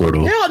of the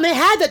Squirtle. Yeah, and they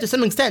had that to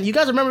some extent. You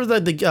guys remember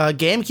the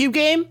GameCube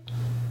game?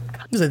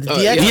 Was it the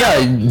DX?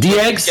 Yeah,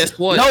 DX. Guess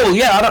what? No,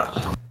 yeah, I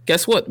don't.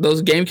 Guess what?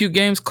 Those GameCube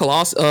games,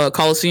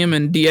 Colosseum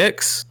and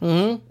DX,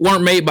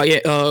 weren't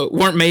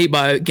made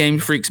by Game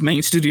Freak's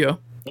main studio.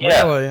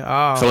 Yeah. Really?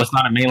 Oh. So it's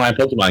not a mainline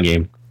Pokemon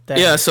game. Dang.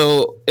 Yeah,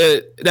 so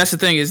that's the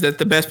thing, is that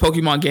the best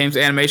Pokemon games,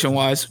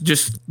 animation-wise,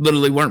 just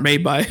literally weren't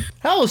made by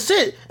oh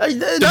shit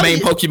the main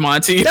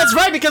Pokemon team. That's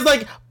right, because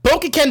like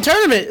Pokéken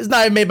Tournament is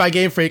not made by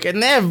Game Freak,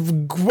 and they have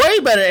way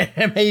better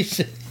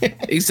animation.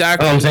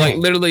 Exactly. Like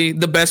literally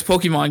the best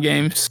Pokemon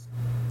games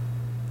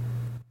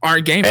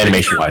aren't Game Freak.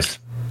 Animation-wise.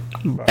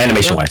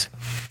 Animation-wise.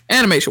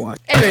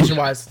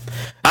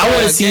 I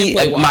want to see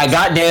my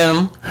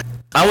goddamn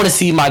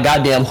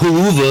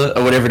Huluva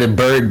or whatever the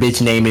bird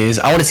bitch name is.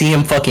 I want to see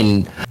him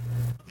fucking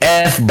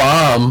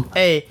F-bomb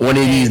one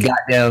of these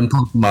goddamn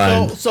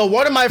Pokemon. So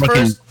one of my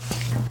first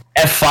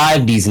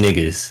F5 these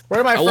niggas.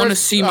 I want to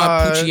see my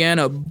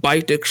Poochyena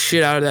bite the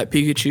shit out of that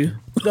Pikachu.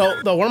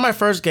 One of my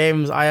first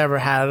games I ever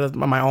had of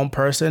my own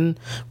person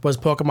was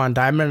Pokemon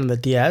Diamond on the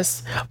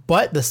DS.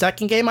 But the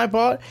second game I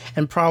bought,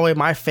 and probably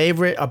my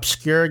favorite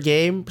obscure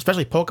game,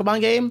 especially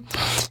Pokemon game,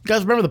 you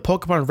guys remember the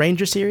Pokemon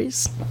Ranger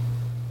series?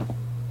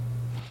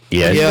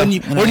 Yeah. When you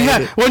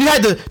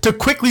had to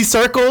quickly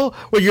circle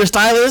with your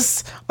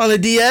stylus on the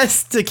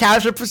DS to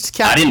capture.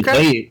 I didn't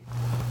play it.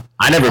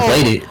 I never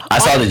played it. I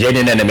saw the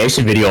Jaden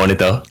animation video on it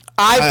though.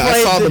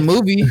 I saw the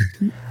movie.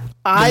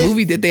 The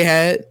movie that they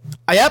had.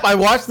 Yep, I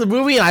watched the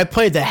movie and I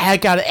played the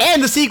heck out of it,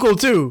 and the sequel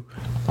too.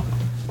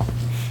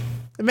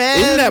 Man,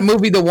 isn't that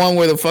movie the one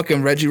where the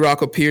fucking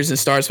Regirock appears and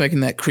starts making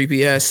that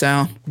creepy ass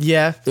sound?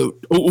 Yeah. Yep,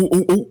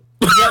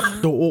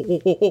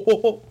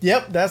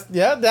 that's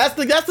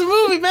the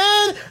movie,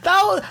 man.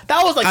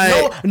 That was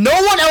like no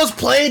one else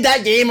played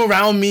that game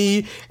around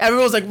me.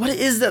 Everyone was like, "What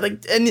is that?"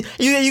 Like, and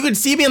you could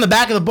see me in the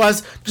back of the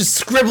bus just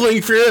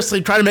scribbling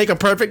furiously, trying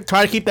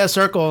to keep that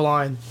circle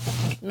aligned.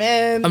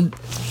 Man,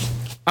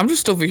 I'm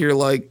just over here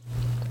like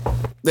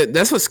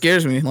that's what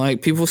scares me.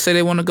 Like people say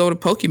they want to go to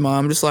Pokemon.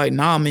 I'm just like,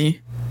 nah,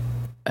 me.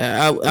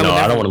 I don't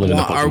want to live in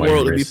our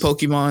world to be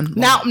Pokemon.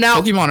 Now,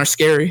 Pokemon are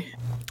scary.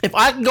 If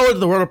I can go into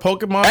the world of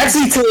Pokemon,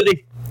 actually to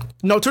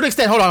an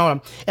extent. Hold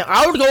on. If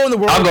I would go in the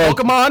world of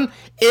Pokemon,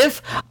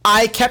 if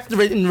I kept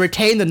and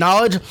retained the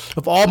knowledge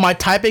of all my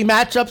typing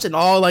matchups and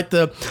all like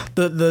the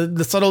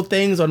subtle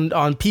things on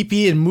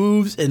PP and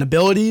moves and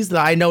abilities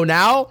that I know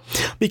now,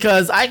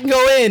 because I can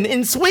go in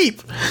and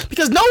sweep.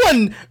 Because no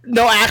one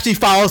actually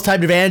follows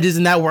type advantages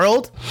in that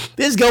world.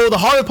 They just go with the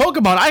harder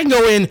Pokemon. I can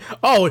go in.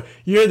 Oh,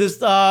 you're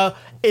this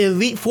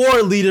Elite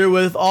Four leader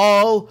with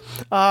all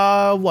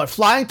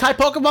flying type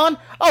Pokemon.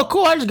 Oh,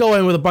 cool! I just go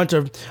in with a bunch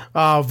of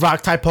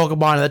rock type Pokemon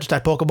and electric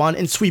type Pokemon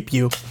and sweep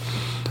you.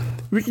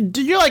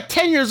 You're like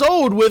 10 years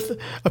old with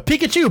a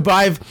Pikachu, but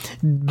I've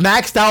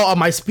maxed out on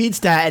my speed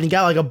stat and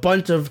got like a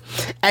bunch of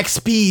X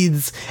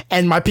speeds,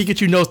 and my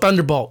Pikachu knows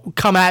Thunderbolt.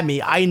 Come at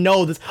me. I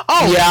know this.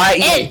 Oh, yeah,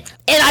 and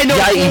I know.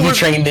 Yeah, I EV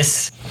trained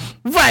this.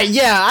 Right,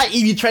 yeah, I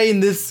EV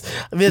trained this.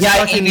 Yeah,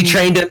 I EV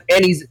trained him,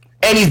 and he's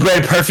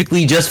bred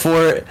perfectly just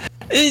for.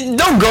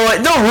 Don't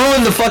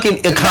ruin the fucking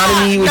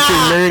economy with your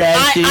nerd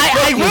ass shit.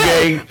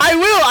 I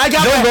will.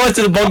 Don't go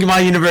into the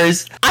Pokemon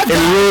universe and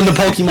ruin the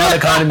Pokemon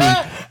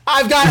economy.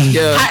 I've got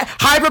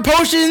hyper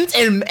potions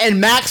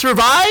and max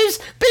revives.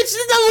 Bitch,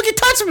 no one can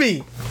touch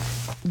me.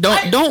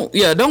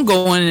 Don't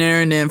go in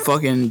there and then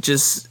fucking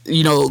just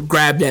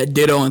grab that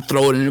Ditto and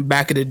throw it in the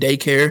back of the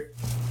daycare,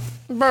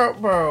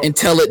 bro, and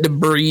tell it to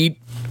breed.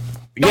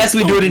 Yes,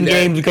 we do it in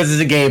games because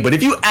it's a game, but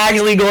if you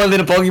actually go into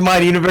the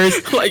Pokemon universe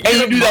and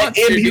you do that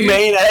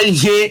inhumane ass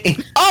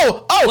shit,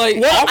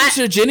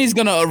 Officer Jenny's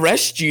gonna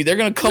arrest you. They're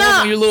gonna come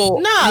up with your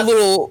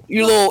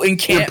little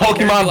encampment.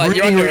 Your Pokemon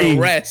breeding ring.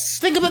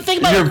 Arrest. Think about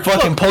your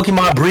fucking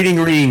Pokemon breeding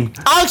ring.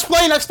 I'll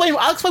explain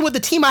with the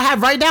team I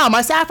have right now in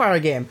my Sapphire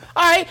game.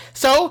 All right,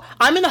 so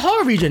I'm in the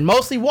Hoenn region,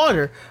 mostly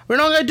water. We're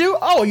not gonna do.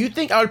 Oh, you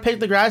think I would pick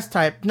the grass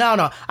type?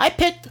 No. I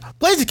picked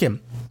Blaziken.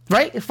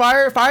 Right?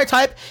 Fire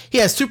type. He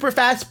has super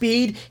fast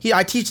speed.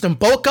 I teach them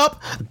bulk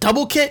up,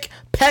 double kick,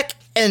 peck,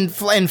 and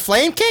flame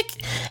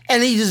kick.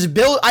 And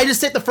I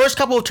just hit the first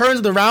couple of turns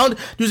of the round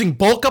using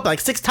bulk up like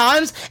 6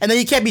 times, and then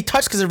he can't be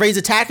touched because it raises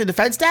attack and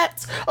defense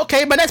stats.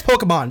 Okay, my next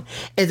Pokemon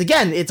is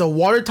it's a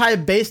water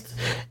type based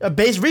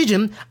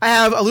region. I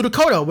have a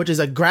Ludicolo, which is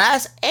a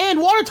grass and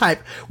water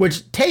type,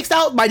 which takes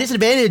out my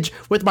disadvantage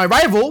with my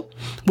rival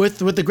with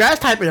the grass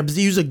type and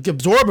use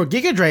Absorb or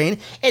Giga Drain.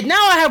 And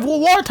now I have a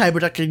water type,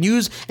 which I can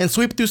use and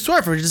sweep through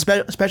Surf, which is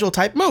a special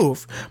type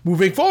move.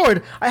 Moving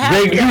forward, I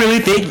have. Greg, you really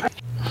think?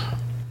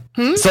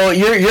 So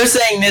you're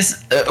saying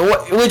this?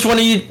 Which one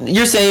are you?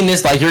 You're saying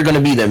this like you're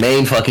gonna be the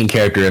main fucking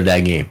character of that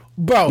game,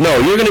 bro? No,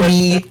 you're gonna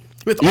be.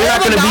 You're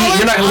not gonna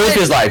live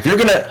his life. You're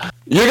gonna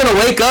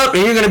wake up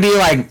and you're gonna be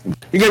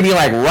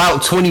like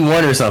Route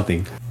 21 or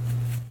something.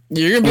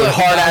 You're gonna be like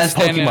hard ass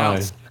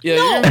Pokemon. Yeah,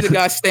 you're gonna be the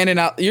guy standing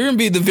out. You're gonna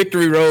be the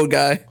Victory Road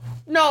guy.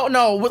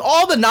 No. With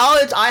all the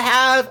knowledge I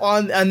have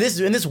on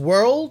this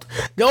world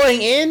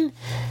going in.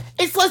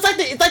 It's like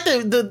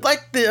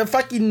the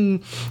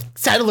fucking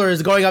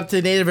settlers going up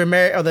to Native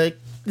America or the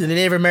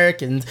Native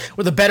Americans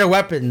with the better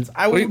weapons.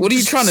 What are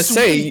you trying to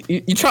say?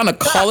 You trying to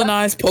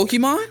colonize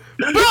Pokemon?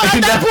 Bro,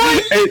 at that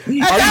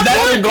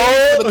point,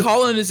 the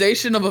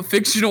colonization of a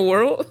fictional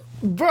world.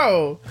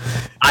 Bro,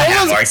 I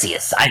have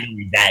Arceus. I can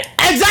read that.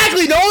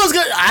 Exactly. No one's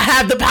gonna. I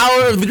have the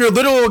power of your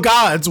literal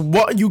gods.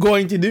 What are you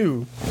going to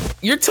do?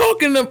 You're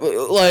talking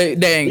like,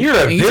 dang. You're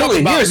a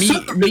villain. You're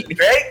super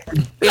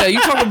Greg. Yeah, you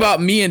talking about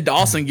me and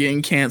Dawson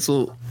getting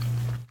canceled.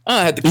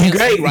 I have to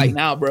cancel you right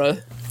now, bro.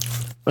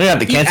 We have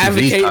to cancel.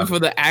 Advocating for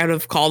the act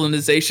of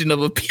colonization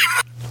of a people.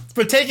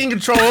 For taking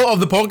control of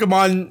the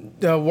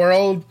Pokemon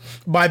world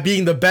by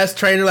being the best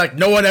trainer like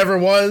no one ever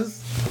was.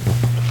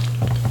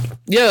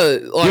 Yeah,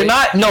 like, you're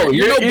not. No,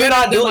 you're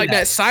not doing like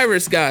that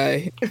Cyrus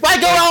guy. If I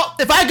go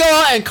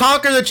out and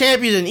conquer the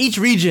champions in each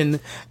region,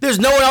 there's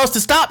no one else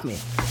to stop me.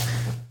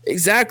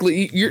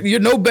 Exactly. You're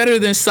no better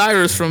than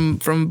Cyrus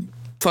from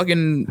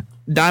fucking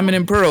Diamond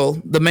and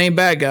Pearl, the main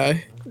bad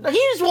guy.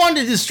 He just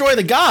wanted to destroy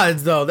the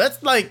gods, though.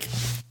 That's like.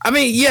 I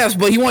mean, yes,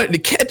 but he wanted to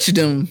catch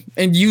them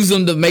and use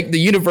them to make the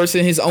universe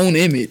in his own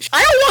image.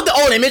 I don't want the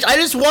own image. I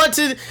just want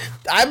to.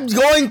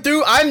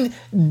 I'm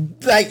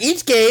like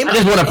each game. I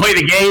just want to play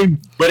the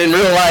game, but in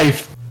real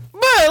life.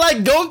 But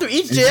like going through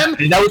each gym,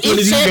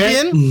 each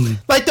champion.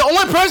 Like the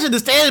only person that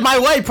stands in my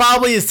way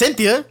probably is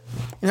Cynthia.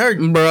 And her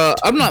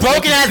I'm not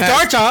broken ass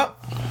Garchomp.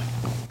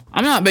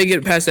 I'm not making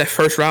it past that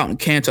first route in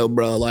Kanto,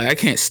 bro. Like I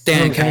can't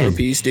stand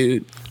Caterpies,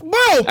 dude.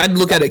 Bro, I'd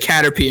look at a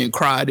Caterpie and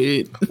cry,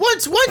 dude.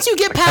 Once you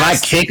get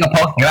past, Can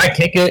I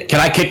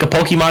kick a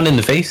Pokemon in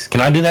the face? Can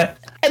I do that?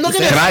 And look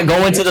at Can I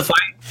go into the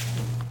fight?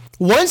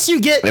 Once you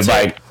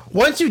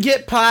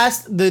get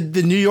past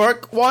the New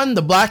York one,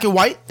 the black and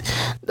white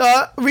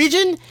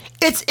region,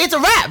 it's a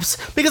wraps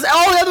because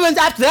all the other ones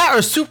after that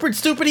are super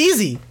stupid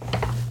easy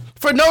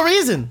for no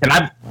reason.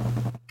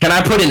 Can I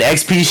put an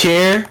XP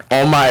share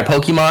on my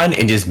Pokemon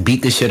and just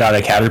beat the shit out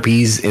of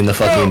Caterpies in the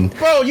fucking...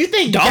 Bro, you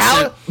think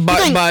Dawson,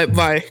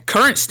 by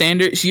current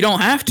standards, you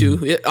don't have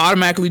to. It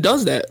automatically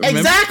does that. Remember?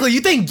 Exactly.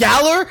 You think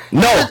Galar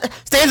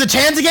stands a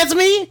chance against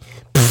me?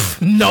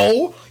 Pfft,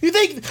 no. You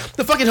think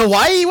the fucking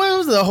Hawaii... What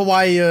was the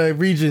Hawaii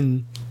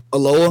region?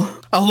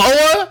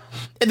 Alola?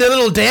 And their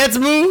little dance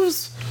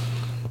moves?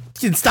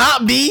 Can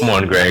stop me? Come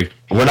on, Greg.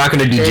 We're not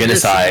going to do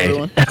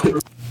genocide.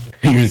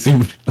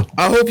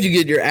 I hope you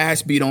get your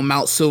ass beat on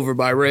Mount Silver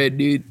by Red,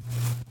 dude.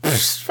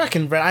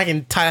 Fucking Red, I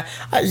can tie.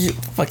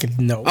 Fucking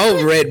no.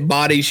 Oh, Red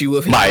bodies you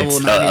with his by an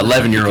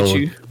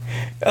 11-year-old.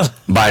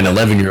 By an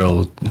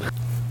 11-year-old.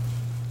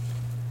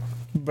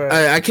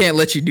 I can't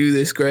let you do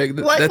this, Greg.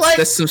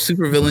 That's some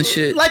super villain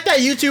shit. Like that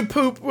YouTube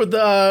poop with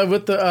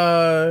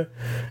the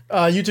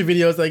YouTube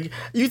videos. Like,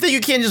 you think you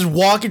can't just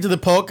walk into the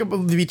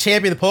be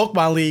champion of the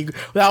Pokemon League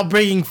without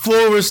bringing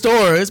full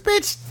restores,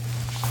 bitch?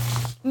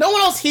 No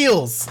one else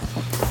heals.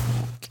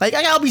 Like,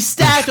 I gotta be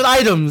stacked with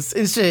items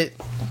and shit.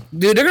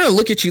 Dude, they're gonna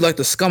look at you like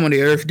the scum of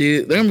the earth,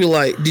 dude. They're gonna be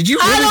like, "Did you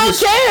really I don't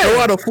just care. throw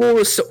out a full?"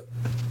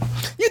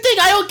 You think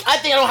I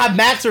think I don't have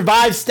max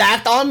revive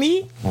stacked on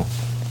me?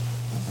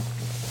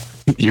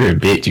 You're a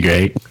bitch,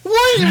 Greg.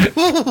 What?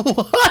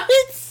 What?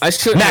 I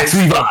shouldn't. Max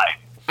revive.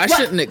 I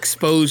shouldn't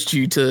exposed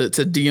you to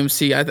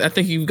DMC. I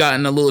think you've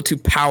gotten a little too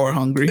power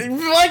hungry.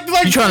 Like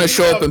You're trying to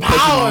show up in power.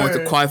 Pokemon with the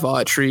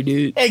Quivod tree,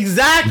 dude.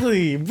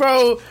 Exactly,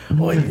 bro.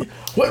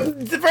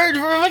 What the first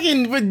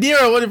fucking with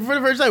Nero? What the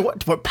first like?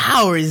 What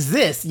power is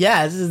this?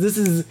 Yeah, this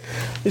is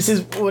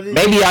what.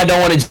 Maybe I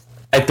don't want to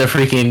like the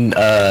freaking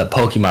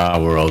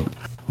Pokemon world,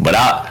 but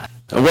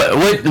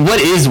what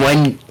is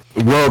one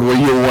world where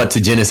you want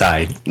to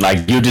genocide?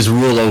 Like you just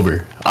rule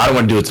over. I don't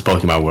want to do it to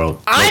Pokemon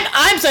world.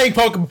 I'm saying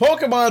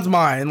Pokemon's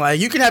mine. Like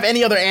you can have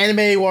any other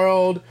anime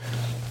world.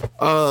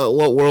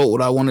 What world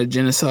would I want to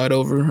genocide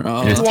over?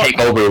 Just take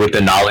over with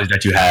the knowledge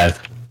that you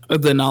have.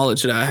 The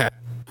knowledge that I have.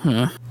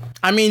 Huh.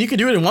 I mean, you could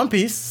do it in One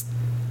Piece.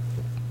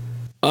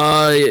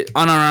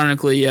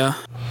 Unironically, yeah.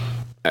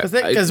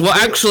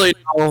 Actually,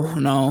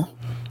 no.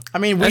 I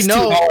mean, we That's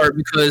know. too hard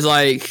because,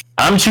 like,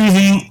 I'm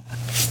choosing.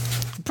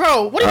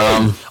 Bro, what do you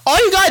mean? All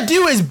you gotta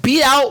do is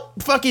beat out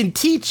fucking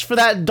Teach for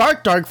that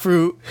dark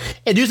fruit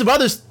and do some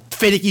other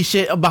finicky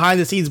shit behind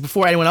the scenes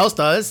before anyone else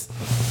does.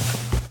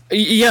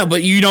 Yeah,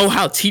 but you know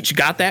how Teach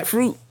got that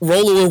fruit?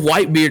 Rolling with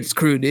Whitebeard's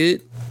crew,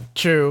 dude.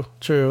 True.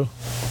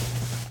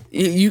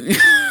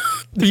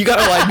 You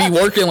gotta like be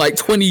working like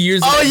 20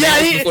 years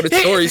before the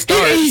story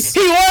starts. He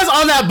was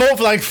on that boat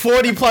for like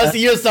 40 plus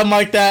years, something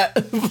like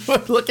that,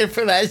 looking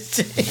for that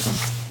shit.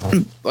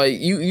 Like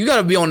you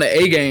gotta be on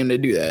the A game to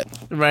do that.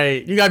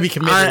 Right, you gotta be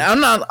committed. I'm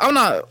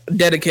not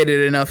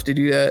dedicated enough to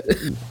do that.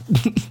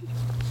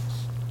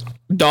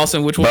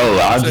 Dawson, which one?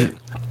 Bro,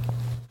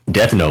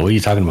 Death Note. What are you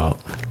talking about?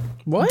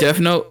 What? Death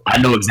Note? I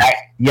know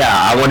exactly. Yeah,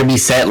 I want to be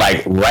set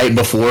like right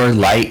before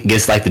Light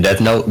gets like the Death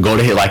Note. Go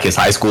to hit like his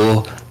high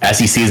school as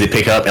he sees it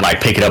pick up and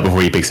like pick it up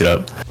before he picks it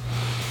up.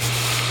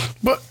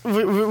 But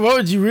what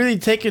would you really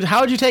take it? How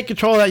would you take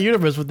control of that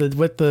universe with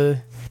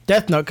the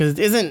Death Note? Because it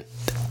isn't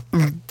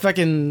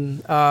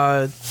fucking.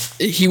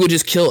 He would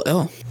just kill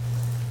L.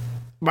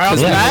 Right off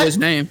the I know bat? his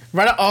name.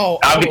 Right. I'll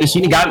get the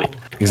Shinigami.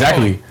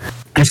 Exactly.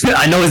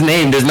 I know his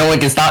name. There's no one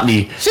can stop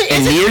me. Shit,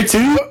 and Nier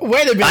too.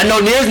 Wait a minute. I know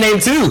Nier's name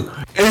too.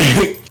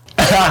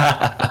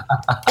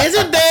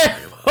 Isn't there?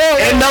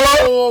 And Mello.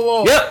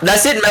 Whoa. Yep,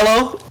 that's it,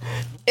 Mello.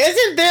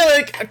 Isn't there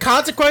like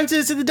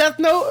consequences to the Death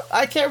Note?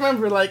 I can't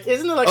remember. Like,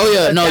 isn't there like? Oh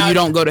yeah, no, you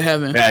don't go to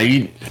heaven. Yeah,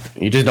 you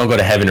just don't go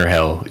to heaven or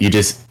hell. You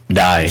just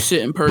die.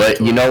 Sit in purgatory.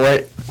 But you know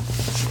what?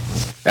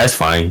 That's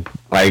fine.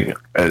 Like,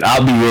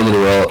 I'll be ruling the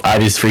world. I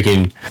just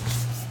freaking.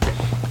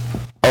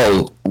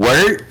 Oh,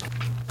 word.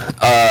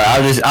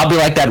 I'll be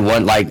like that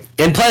one. Like,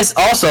 and plus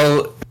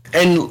also,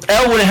 and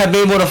L wouldn't have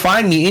been able to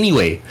find me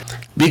anyway.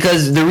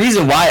 Because the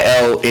reason why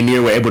L and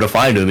Nier were able to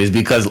find him is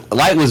because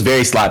Light was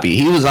very sloppy.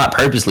 He was not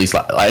purposely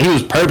sloppy. Like, he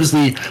was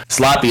purposely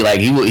sloppy. Like,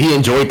 he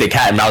enjoyed the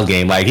cat and mouse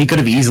game. Like, he could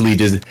have easily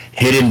just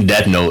hidden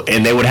Death Note,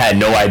 and they would have had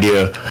no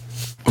idea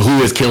who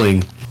was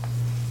killing.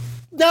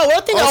 No,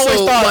 one thing I Also,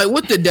 always thought, like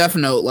with the Death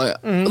Note, like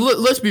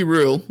let's be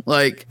real.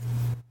 Like,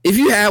 if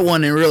you had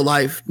one in real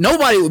life,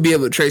 nobody would be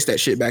able to trace that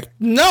shit back.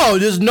 no,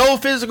 there's no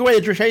physical way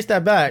to trace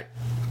that back.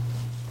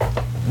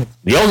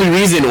 The only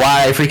reason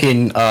why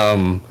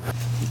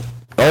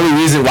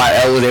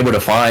L was able to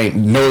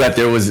know that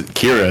there was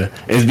Kira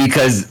is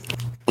because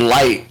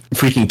Light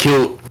freaking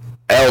killed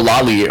L.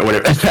 Lolly or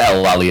whatever.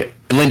 L. Lolly.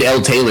 Linda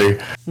L. Taylor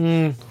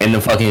in the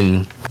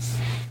fucking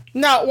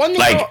Now, one thing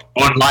like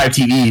on live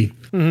TV.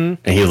 And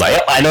he was like,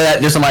 yep, I know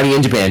that there's somebody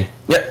in Japan.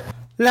 Yep.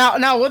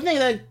 Now, one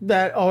thing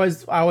that I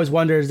always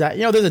wonder is that,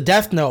 you know, there's a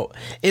Death Note.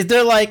 Is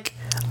there like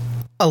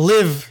a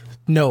live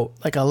note,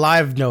 like a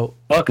live note?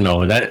 Fuck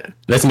no, that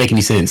doesn't make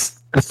any sense.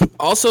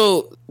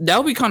 Also, that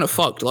would be kind of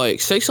fucked.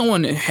 Like, say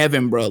someone in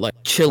heaven, bro, like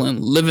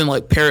chilling, living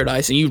like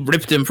paradise, and you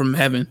ripped them from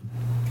heaven.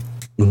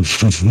 What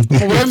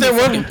if they're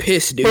Fucking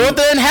pissed, dude. What if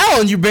they're in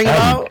hell and you bring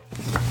them out?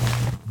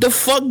 The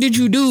fuck did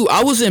you do?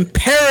 I was in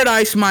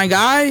paradise, my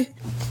guy,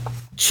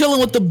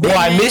 chilling with the big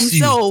man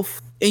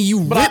himself, and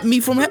you ripped me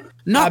from heaven.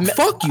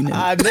 Fuck you,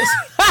 now. I miss.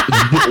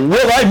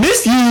 Well, I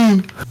miss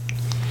you.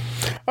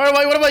 All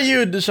right, what about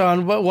you,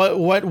 Deshaun?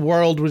 What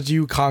world would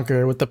you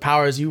conquer with the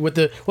powers with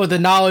the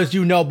knowledge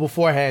you know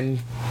beforehand?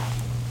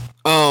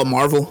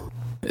 Marvel.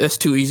 That's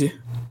too easy.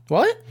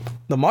 What?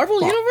 The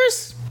Marvel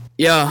universe?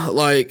 Yeah,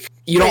 like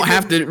you don't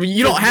have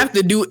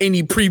to do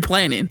any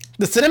pre-planning.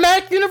 The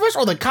cinematic universe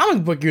or the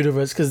comic book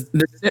universe? Because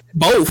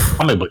both.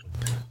 Comic book.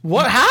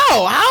 What?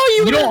 How? How are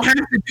you? You don't have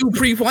to do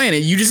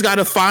pre-planning. You just got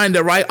to find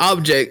the right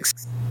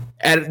objects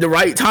at the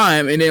right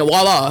time, and then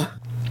voila.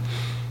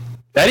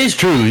 That is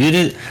true. You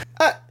just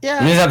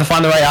have to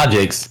find the right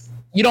objects.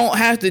 You don't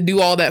have to do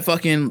all that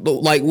fucking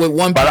like with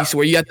One Piece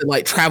where you have to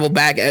like travel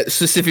back at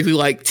specifically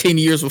like 10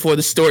 years before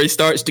the story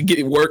starts to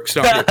get work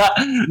started.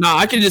 Nah,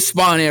 I can just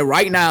spawn in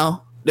right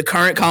now the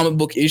current comic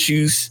book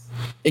issues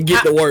and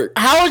get to work.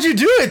 How would you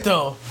do it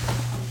though?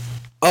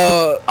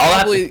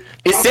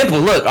 It's simple.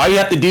 Look, all you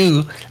have to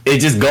do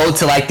is just go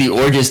to like the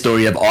origin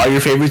story of all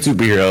your favorite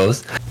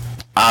superheroes.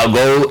 I'll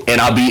go and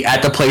I'll be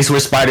at the place where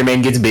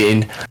Spider-Man gets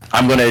bitten.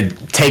 I'm gonna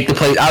take the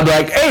place. I'll be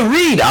like, hey,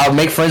 Reed. I'll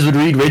make friends with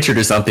Reed Richard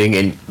or something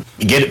and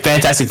get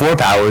Fantastic Four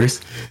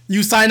powers.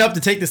 You sign up to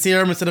take the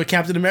serum instead of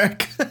Captain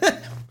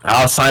America.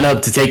 I'll sign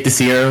up to take the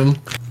serum,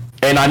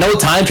 and I know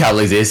time travel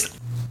exists,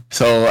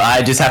 so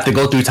I just have to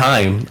go through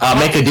time. I'll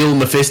make a deal with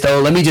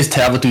Mephisto. Let me just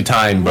travel through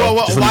time, bro.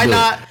 Well, why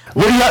not?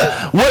 What do you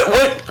got?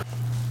 What?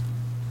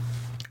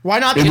 Why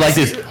not? It's like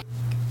this.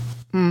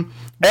 And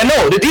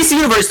no, the DC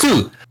universe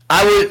too.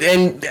 I would,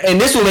 and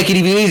this will make it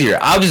even easier.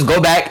 I'll just go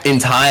back in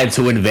time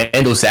to when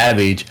Vandal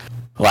Savage,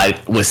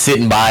 like, was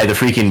sitting by the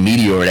freaking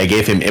meteor that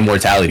gave him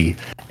immortality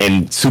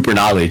and super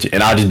knowledge,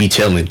 and I'll just be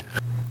chilling.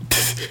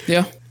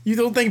 Yeah. You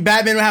don't think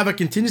Batman will have a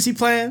contingency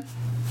plan?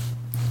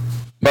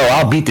 Bro,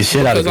 I'll beat the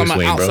shit out of Bruce Wayne,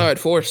 bro. Because I'm an outside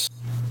force.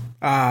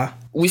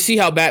 We see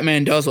how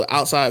Batman does with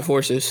outside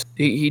forces.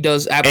 He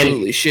does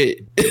absolutely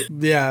shit.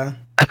 Yeah.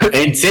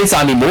 And since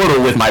I'm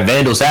immortal with my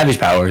Vandal Savage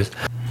powers,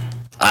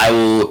 I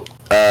will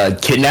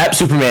kidnap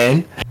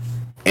Superman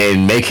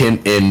and make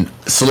him and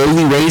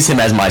slowly raise him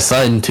as my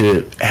son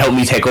to help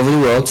me take over the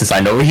world, since I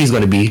know where he's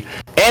going to be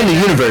and the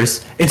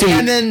universe.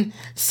 And then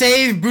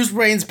save Bruce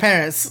Wayne's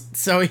parents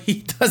so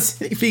he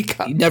doesn't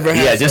become. He never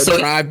has the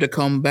drive to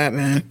come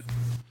Batman.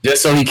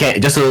 Just so he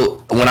can't. Just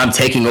so when I'm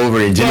taking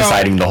over and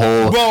genociding the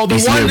whole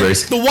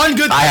universe, the one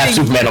good thing, I have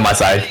Superman on my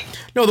side.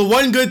 No, the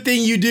one good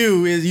thing you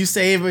do is you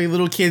save a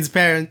little kid's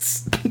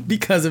parents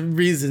because of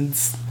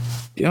reasons.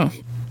 Yeah.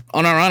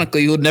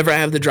 Unironically, you would never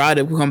have the drive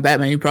to become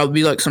Batman. You'd probably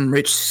be like some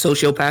rich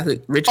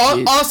sociopathic rich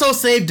kid. Also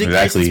save Dick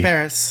Grayson's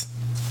parents.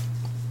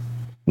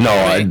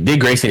 No, Dick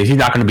Grayson, he's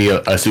not going to be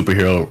a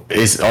superhero.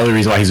 It's the only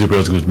reason why he's a superhero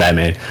is because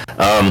Batman.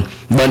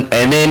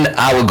 And then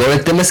I will go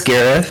at the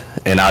mascara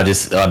and I'll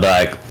just be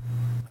like,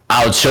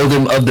 I'll show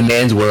them of the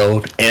man's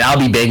world and I'll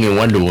be begging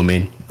Wonder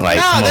Woman.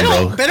 Like,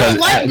 they don't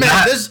like men.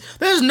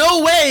 There's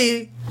no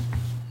way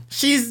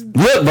she's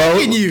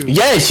begging you.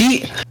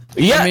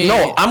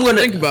 Yeah, I'm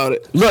gonna think about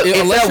it. Look,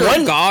 unless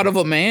you're a god of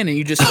a man and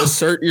you just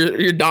assert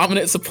your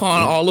dominance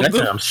upon all of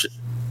them.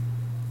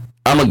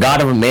 I'm a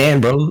god of a man,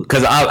 bro,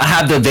 because I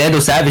have the Vandal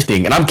Savage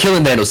thing, and I'm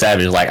killing Vandal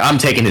Savage. Like, I'm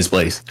taking his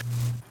place.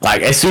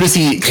 Like, as soon as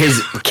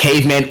his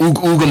caveman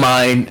Ooga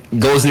mind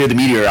goes near the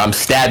meteor, I'm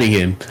stabbing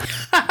him,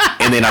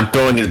 and then I'm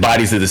throwing his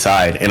body to the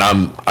side, and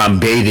I'm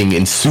bathing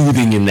and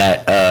soothing in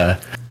that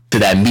to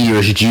that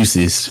meteor's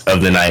juices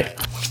of the night.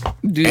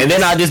 Dude. And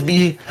then I'll just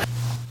be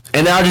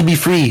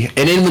free.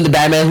 And then when the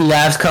Batman Who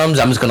Laughs comes,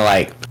 I'm just gonna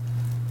like,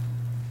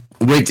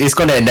 it's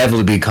gonna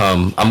inevitably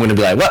become, I'm gonna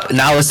be like, well,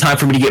 now it's time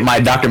for me to get my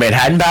Dr.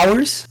 Manhattan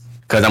powers,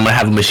 because I'm gonna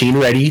have a machine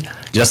ready,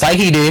 just like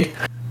he did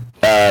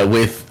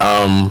with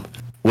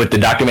the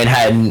Dr.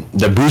 Manhattan,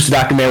 the Bruce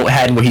Dr.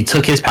 Manhattan, where he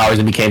took his powers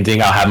and became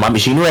thing. I'll have my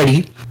machine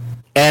ready,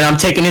 and I'm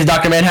taking his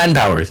Dr. Manhattan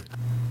powers,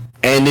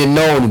 and then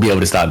no one will be able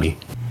to stop me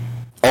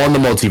on the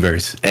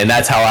multiverse, and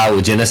that's how I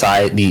will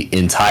genocide the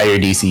entire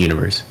DC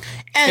universe.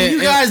 And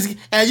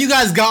you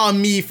guys got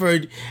on me for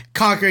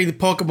conquering the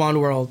Pokemon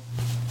world.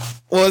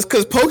 Well, it's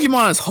because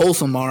Pokemon is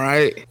wholesome, all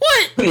right.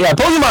 What? Yeah,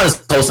 Pokemon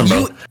is wholesome,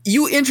 bro.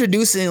 You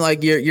introducing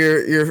like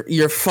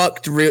your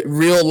fucked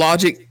real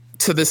logic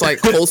to this like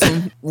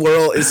wholesome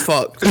world is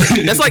fucked.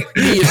 That's like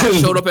me if I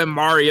showed up at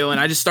Mario and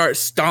I just start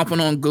stomping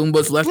on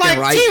Goombas left and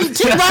right.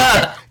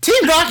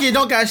 Team Rocket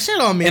don't got shit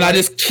on me. And I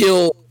just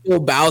kill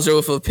Bowser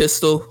with a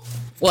pistol.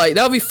 Like,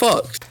 that would be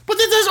fucked. But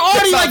there's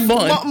already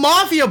like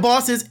mafia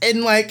bosses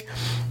and like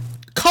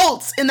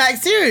cults in that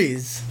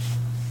series.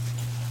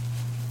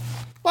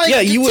 Like,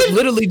 yeah, you would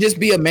literally just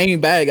be a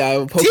main bad guy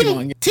of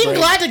Pokemon. Team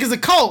Galactic is a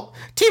cult.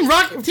 Team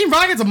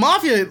Rocket's a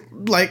mafia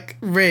like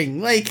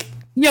ring. Like,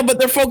 yeah, but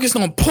they're focused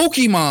on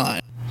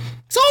Pokemon.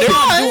 So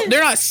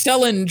they're not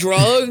selling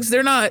drugs.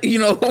 They're not, I'm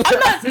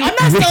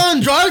not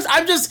selling drugs.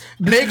 I'm just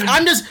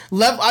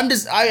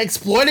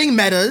exploiting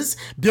metas,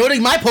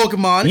 building my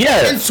Pokemon,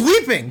 and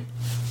sweeping.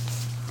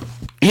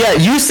 Yeah,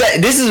 you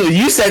said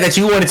that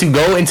you wanted to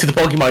go into the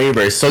Pokemon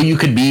universe so you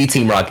could be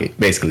Team Rocket,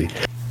 basically.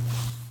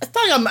 It's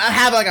not like I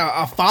have like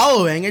a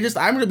following.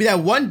 I'm gonna be that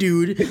one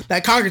dude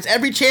that conquers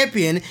every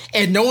champion,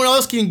 and no one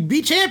else can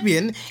be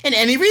champion in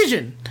any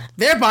region,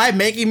 thereby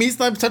making me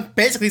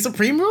basically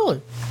supreme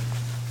ruler.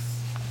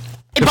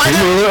 Supreme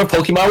ruler of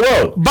Pokemon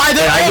world. By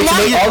the I get to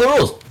make all the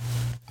rules.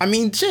 I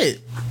mean,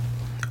 shit.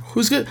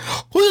 Who's gonna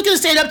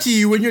stand up to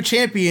you when you're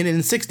champion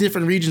in 6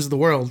 different regions of the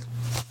world?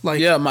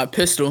 Like, yeah, my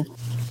pistol.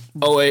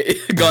 Oh wait,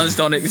 guns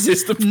don't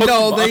exist in Pokemon.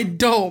 No, they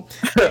don't.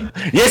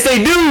 Yes,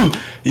 they do.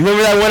 You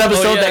remember that one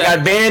episode that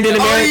got banned in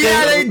America? Oh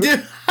yeah, they do.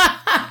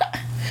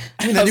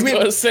 You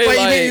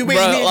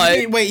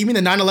mean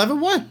the 9/11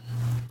 one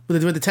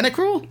with the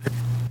Tentacruel?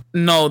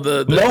 No,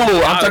 I'm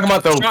talking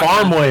about the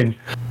farm one.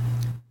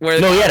 Where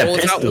the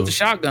holds out with the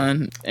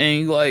shotgun and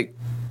you like,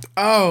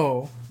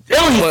 he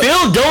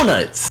filled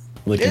donuts.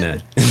 Looking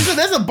at.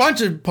 There's a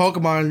bunch of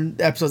Pokemon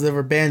episodes that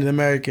were banned in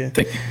America.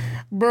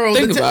 Bro,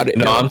 think about it.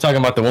 No, I'm talking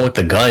about the one with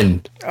the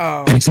gun.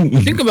 Oh.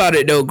 Think about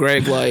it though,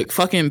 Greg. Like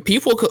fucking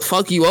people could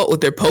fuck you up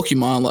with their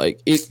Pokemon. Like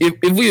if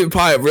we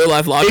apply real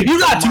life logic, If you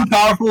got too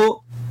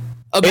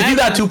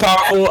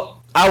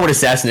powerful, I would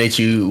assassinate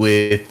you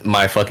with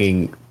my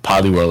fucking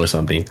Poliwhirl or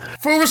something.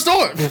 Full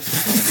restore.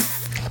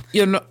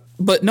 you know.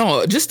 But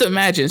no, just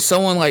imagine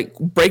someone like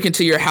break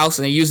into your house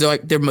and they use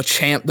like their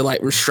Machamp to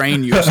like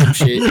restrain you or some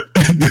shit.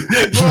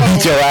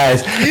 Beat your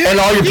ass. And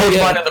all your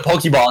Pokemon in the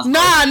Pokeballs.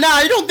 Nah,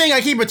 you don't think I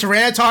keep a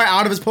Tyranitar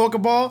out of his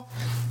Pokeball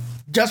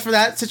just for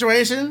that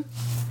situation?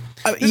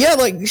 Yeah,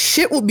 like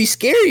shit would be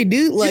scary,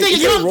 dude. Like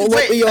you roll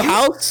up in your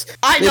house,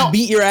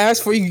 beat your ass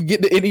before you can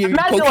get to any of your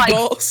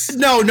Pokeballs.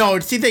 No.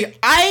 See, the thing,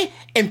 I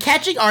am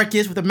catching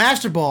Arceus with a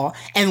Master Ball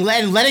and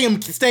letting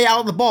him stay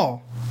out of the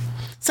ball.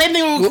 Same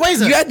thing with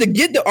Quasar. You had to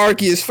get the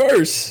Arceus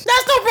first.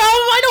 That's no problem.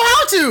 I know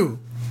how to.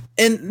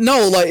 And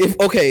no, like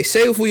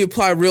say if we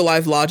apply real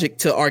life logic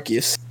to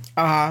Arceus,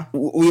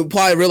 we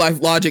apply real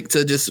life logic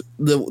to just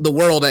the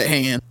world at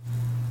hand.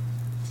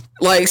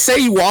 Like, say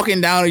you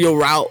walking down your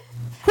route,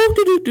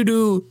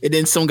 and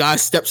then some guy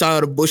steps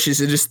out of the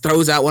bushes and just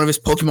throws out one of his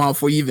Pokemon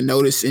before you even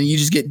notice, and you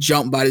just get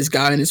jumped by this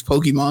guy and his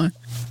Pokemon,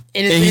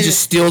 and he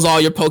just steals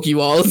all your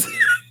Pokeballs.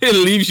 It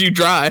leaves you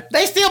dry.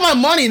 They steal my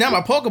money, not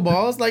my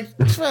Pokeballs. Like,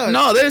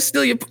 no, they're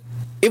still your.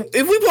 If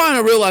we apply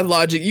in real life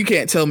logic, you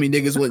can't tell me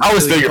niggas wouldn't. I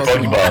would steal your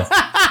Pokeball.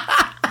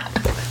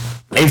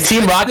 If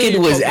Team Rocket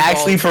was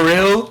actually for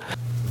real,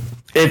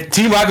 if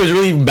Team Rocket was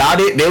really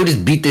about it, they would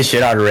just beat the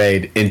shit out of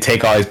Red and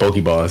take all his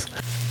Pokeballs.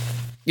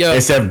 Yeah.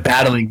 Instead of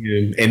battling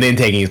him and then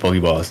taking his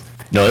Pokeballs.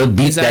 No, they'll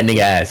beat that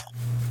nigga ass.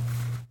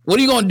 What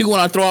are you gonna do when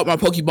I throw out my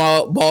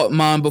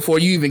Pokemon before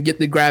you even get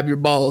to grab your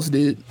balls,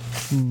 dude?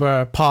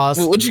 Bruh, pause.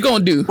 What you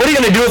gonna do? What are you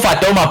gonna do if I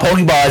throw my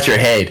Pokeball at your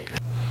head?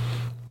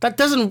 It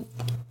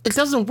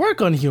doesn't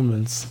work on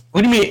humans.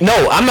 What do you mean?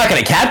 No, I'm not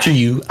gonna capture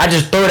you. I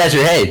just throw it at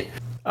your head.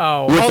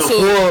 Oh,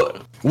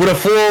 with a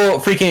full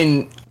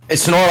freaking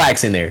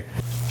Snorlax in there.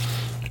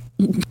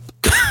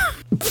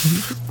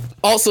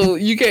 Also,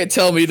 you can't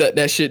tell me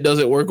that shit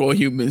doesn't work on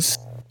humans.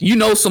 You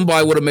know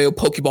somebody would have made a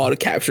Pokeball to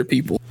capture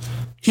people.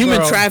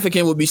 Human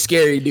trafficking would be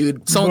scary,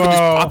 dude. Someone could just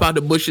pop out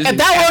the bushes. If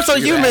that works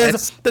on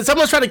humans, then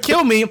someone's trying to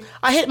kill me.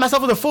 I hit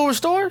myself with a full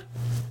restore,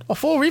 a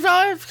full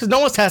revive, because no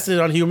one's tested it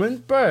on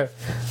humans, bro.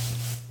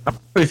 I'm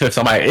pretty sure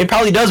it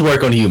probably does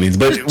work on humans,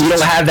 but we don't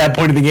have that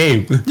point of the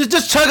game.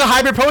 Just chug a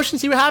hybrid potion,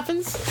 see what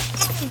happens.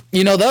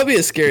 You know, that'd be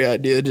a scary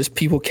idea. Just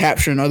people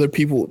capturing other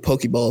people with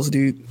Pokeballs,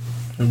 dude.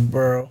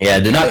 Bro. Yeah,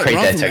 do not create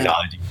that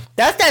technology.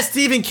 That's that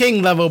Stephen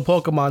King level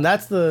Pokemon.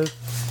 That's the.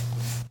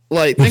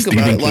 Like, think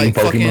about it. Like,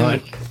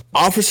 fucking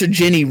Officer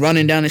Jenny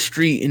running down the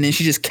street, and then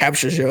she just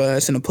captures your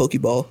ass in a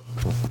Pokeball.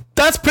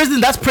 That's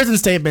prison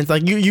statements.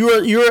 Like,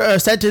 you're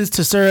sentenced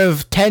to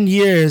serve 10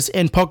 years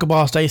in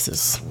Pokeball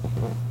stasis.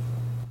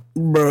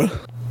 Bruh.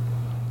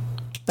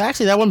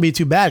 Actually, that wouldn't be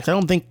too bad, because I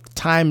don't think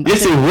time...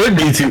 Yes, it would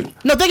be too...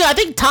 No, I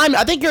think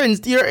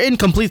you're in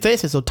complete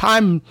stasis, so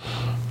time...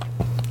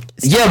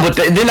 Yeah, but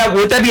then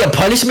would that be a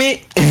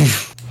punishment?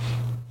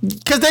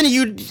 Because then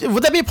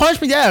would that be a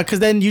punishment? Yeah, because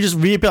then you just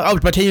reappeal. Oh,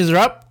 my 10 years are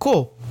up.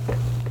 Cool.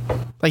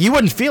 Like, you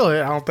wouldn't feel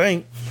it. I don't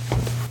think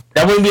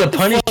that wouldn't be a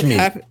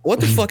punishment. What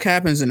the fuck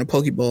happens in a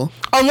Pokeball?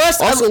 Unless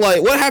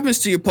like, what happens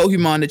to your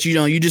Pokemon that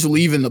you just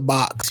leave in the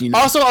box? You know.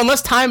 Also,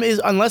 unless time.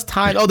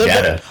 Oh, they're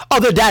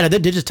data. They're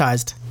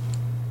digitized.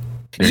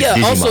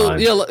 Yeah. Also,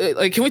 yeah.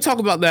 Like, can we talk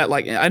about that?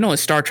 Like, I know in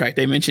Star Trek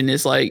they mentioned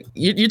this. Like,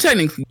 you're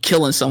technically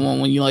killing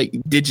someone when you like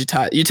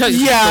digitize. You're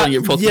technically killing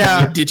your Pokemon.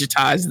 Yeah. You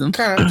digitize them.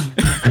 Kind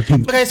of.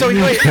 Okay, so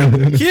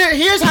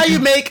here's how you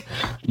make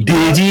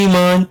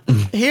Digimon.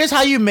 Here's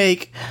how you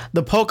make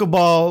the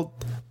Pokeball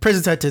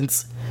prison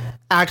sentence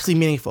actually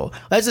meaningful.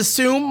 Let's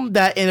assume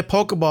that in a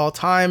Pokeball,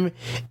 time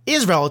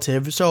is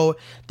relative. So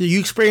do you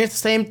experience the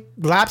same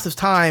lapse of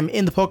time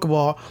in the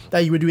Pokeball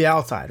that you would do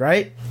outside,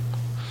 right?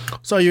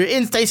 So you're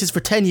in stasis for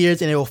 10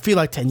 years and it will feel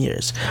like 10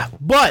 years.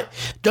 But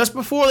just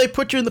before they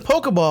put you in the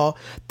Pokeball,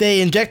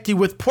 they inject you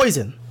with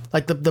poison.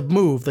 Like the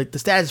move, like the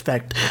status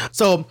effect.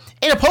 So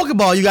in a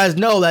Pokeball, you guys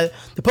know that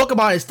the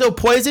Pokemon is still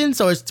poisoned,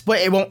 so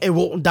it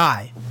won't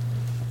die.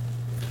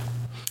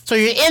 So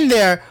you're in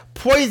there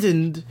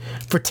poisoned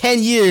for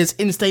 10 years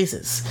in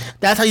stasis.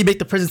 That's how you make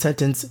the prison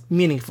sentence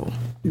meaningful.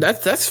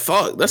 That's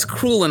fuck. That's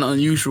cruel and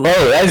unusual.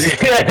 Oh,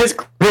 that's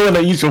cruel and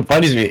unusual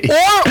punishment.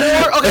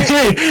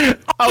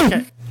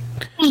 Okay.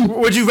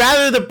 Would you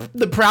rather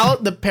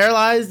the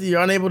paralyzed,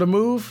 you're unable to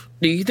move?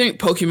 Do you think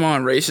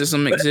Pokemon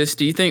racism exists?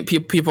 Do you think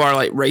people are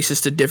like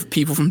racist to different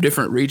people from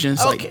different regions?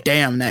 Okay. Like,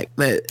 damn,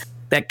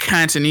 that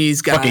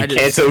Cantonese guy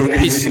just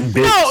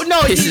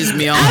pisses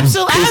me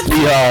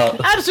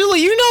off.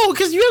 Absolutely. You know,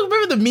 because you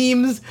remember the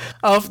memes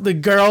of the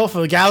girl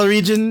from the Galar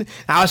region,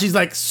 how she's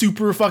like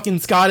super fucking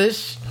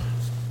Scottish.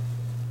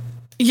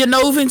 You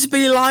know, Vince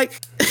be like,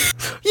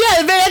 yeah,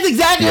 man, that's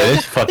exactly. Yeah,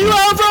 fucking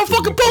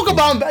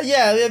Pokemon.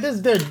 Yeah,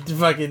 they're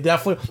fucking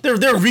definitely.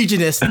 They're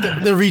regionists.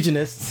 They're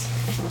regionists.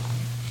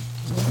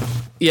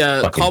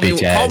 Yeah, Fucking call me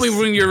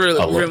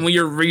bitch-ass when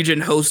your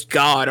region hosts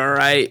God. All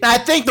right. I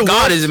think the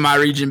God worst, is in my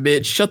region,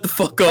 bitch. Shut the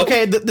fuck up.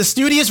 okay. The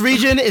studious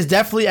region is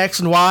definitely X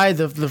and Y.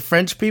 The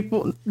French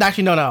people.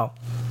 Actually, no.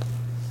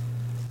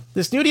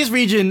 The studious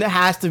region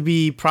has to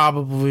be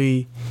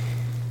probably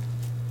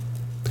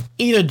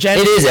either Gen.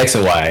 It is X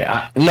and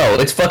Y. No,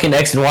 it's fucking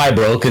X and Y,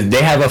 bro. Because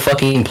they have a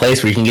fucking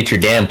place where you can get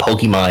your damn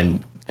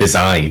Pokemon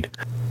designed.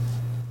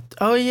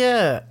 Oh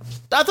yeah.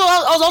 I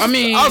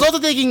was also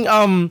thinking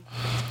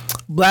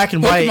Black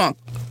and White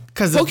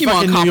because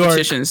Pokemon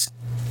competitions.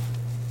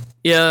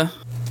 Yeah,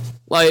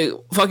 like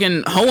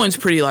fucking Hoenn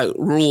pretty like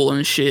rural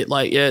and shit.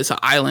 Like yeah, it's an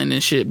island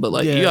and shit, but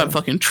like you gotta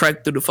fucking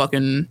trek through the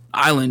fucking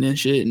island and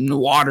shit and the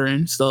water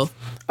and stuff.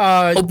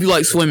 Hope you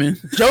like swimming.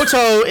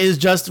 Johto is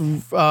just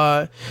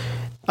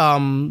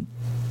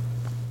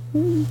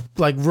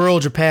like rural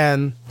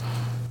Japan.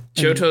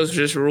 Johto's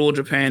just rural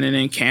Japan, and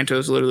then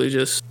Kanto's literally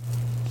just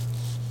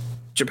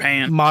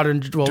Japan.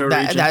 Modern, well,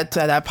 at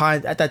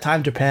that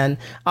time, Japan.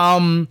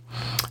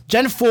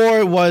 Gen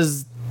 4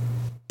 was,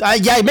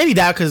 yeah, maybe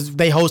that because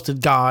they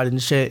hosted God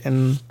and shit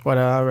and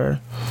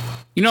whatever.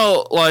 You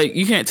know, like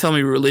you can't tell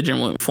me religion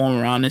wouldn't form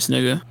around this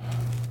nigga,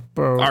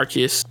 Bro.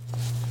 Arceus.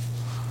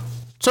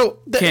 So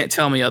Can't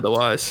tell me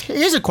otherwise.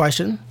 Here's a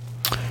question: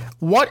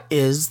 what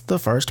is the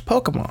first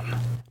Pokemon?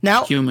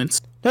 Now, Humans.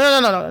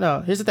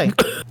 No. Here's the thing.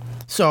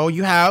 So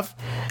you have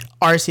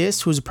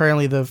Arceus, who's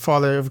apparently the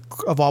father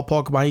of all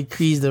Pokemon. He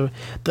creates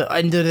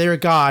their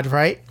god,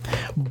 right?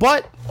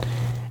 But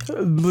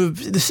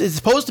this is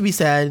supposed to be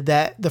said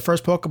that the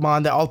first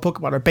Pokemon that all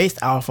Pokemon are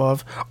based off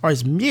of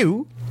is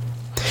Mew.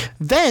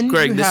 Then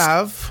Greg, you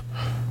have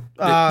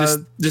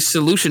this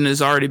solution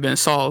has already been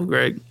solved,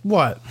 Greg.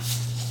 What?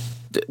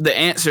 The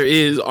answer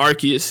is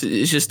Arceus.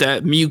 It's just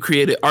that Mew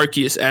created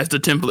Arceus as the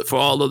template for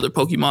all other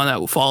Pokemon that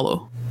will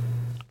follow.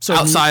 So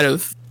outside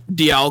of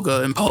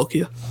Dialga and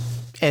Palkia.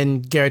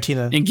 And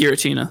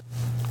Giratina.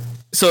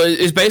 So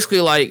it's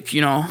basically like,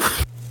 you know,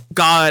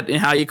 God and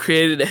how you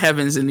created the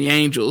heavens and the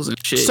angels and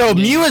shit. So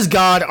Mew is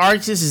God,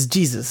 Arceus is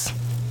Jesus.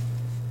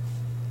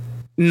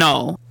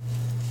 No.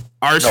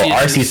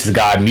 Arceus is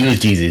God, Mew is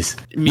Jesus.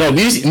 Mew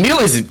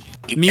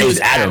is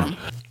Adam.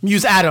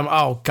 Mew's Adam.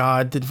 Oh,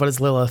 God. What is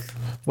Lilith?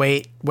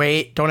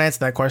 Wait. Don't answer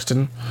that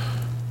question.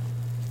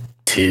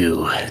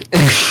 2.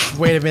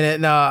 Wait a minute.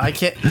 No, I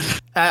can't.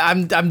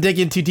 I'm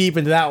digging too deep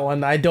into that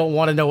one. I don't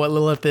want to know what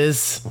Lilith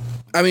is.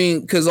 I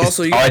mean, because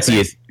also you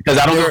Arceus. Because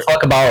I don't give a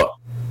fuck about.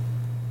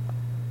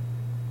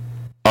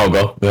 Oh,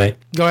 go ahead.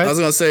 I was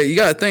gonna say you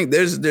gotta think.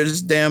 There's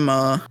damn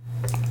man-made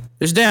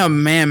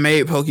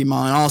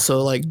Pokemon.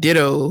 Also, like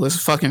Ditto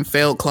was fucking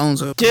failed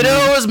clones of.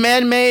 Ditto was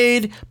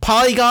man-made.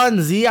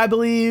 Polygon Z, I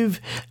believe.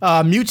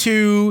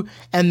 Mewtwo,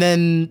 and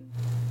then.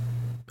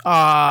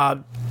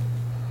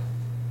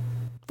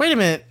 Wait a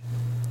minute.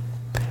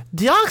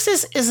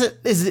 Deoxys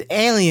is an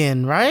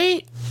alien,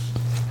 right?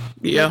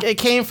 Yeah. It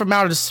came from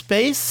outer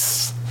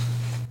space.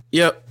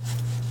 Yep.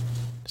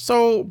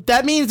 So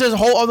that means there's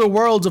whole other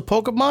worlds of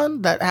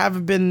Pokemon that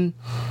haven't been.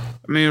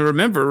 I mean,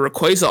 remember,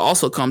 Rayquaza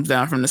also comes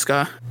down from the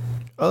sky.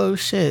 Oh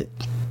shit!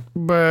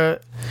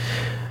 But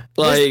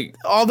like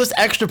all this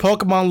extra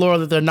Pokemon lore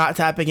that they're not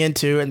tapping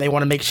into, and they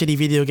want to make shitty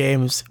video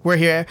games. We're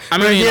here.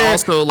 We're here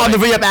also on the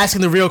re-up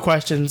asking the real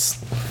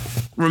questions.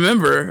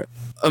 Remember,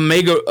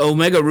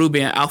 Omega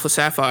Ruby and Alpha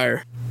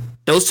Sapphire,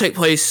 those take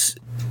place.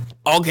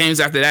 All games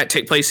after that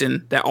take place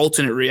in that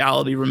alternate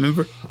reality.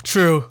 Remember?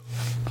 True.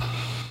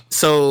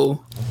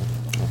 So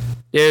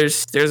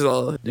there's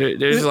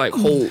like a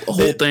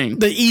whole thing.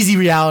 The easy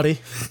reality.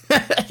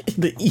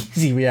 The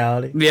easy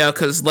reality. Yeah,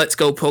 because Let's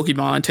Go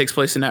Pokemon takes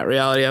place in that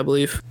reality, I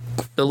believe.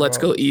 The Let's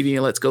Go Eevee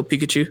and Let's Go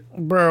Pikachu.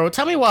 Bro,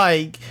 tell me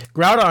why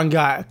Groudon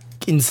got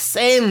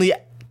insanely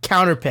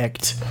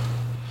counterpicked.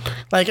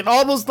 Like in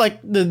almost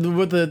like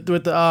with the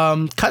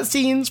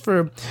cutscenes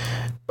for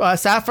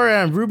Sapphire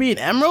and Ruby and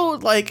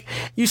Emerald, like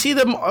you see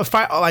them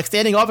like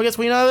standing off against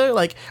one another.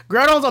 Like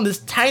Groudon's on this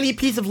tiny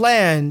piece of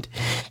land,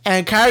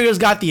 and Kyogre's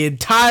got the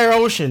entire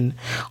ocean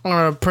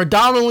on a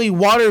predominantly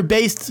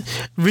water-based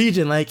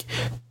region. Like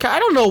I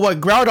don't know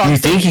what Groudon. You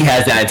think he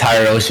has that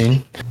entire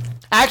ocean?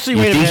 Actually,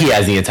 you think he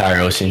has the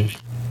entire ocean?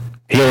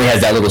 He only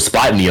has that little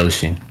spot in the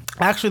ocean.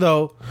 Actually,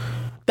 though,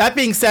 that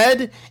being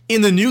said,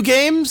 in the new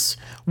games.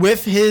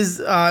 With his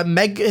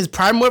his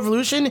Primal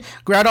Evolution,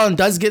 Groudon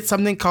does get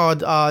something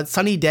called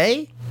Sunny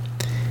Day,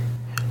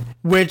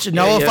 which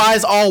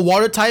nullifies all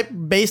water type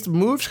based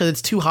moves because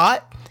it's too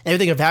hot.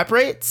 Everything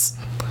evaporates.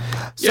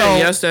 So, yeah,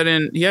 he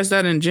has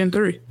that in Gen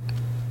 3.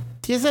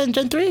 He has that in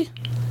Gen 3?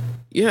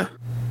 Yeah.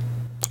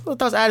 I thought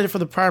that was added for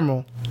the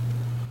Primal.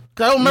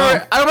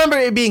 I don't remember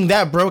it being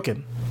that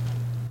broken.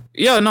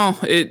 Yeah, no,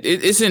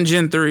 it's in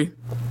Gen 3.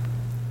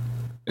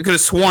 I could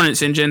have sworn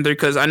it's in Gen 3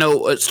 because I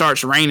know it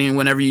starts raining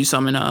whenever you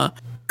summon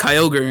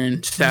Kyogre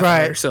and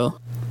Sapphire. Right. So,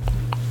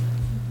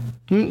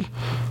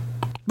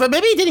 but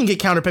maybe he didn't get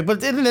counterpicked. But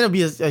then it'll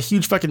be a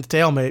huge fucking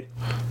stalemate.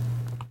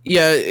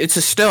 Yeah, it's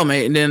a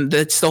stalemate, and then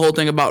that's the whole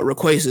thing about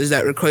Rayquaza is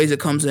that Rayquaza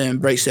comes in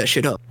and breaks that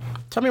shit up.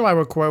 Tell me why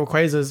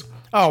Rayquaza is.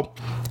 Oh,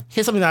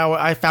 here's something that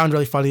I found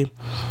really funny.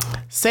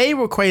 say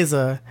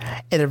Rayquaza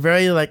in a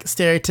very like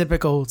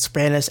stereotypical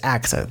Spanish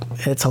accent.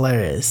 It's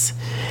hilarious.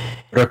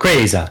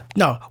 Rayquaza.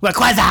 No,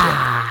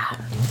 Rayquaza.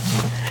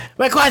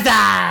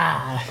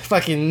 Rayquaza.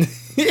 Fucking,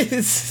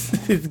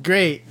 it's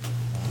great.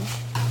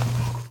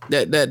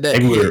 That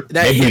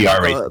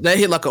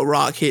hit like a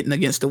rock hitting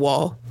against the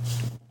wall.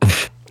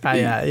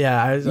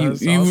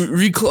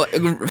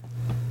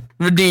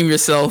 Redeem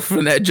yourself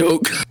from that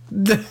joke.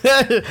 Maybe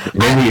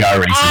we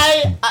are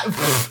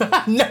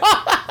racist. No.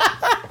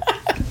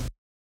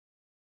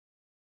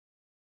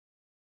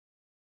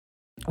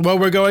 Well,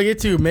 we're going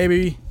into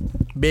maybe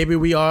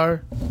we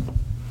are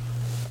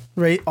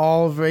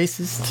all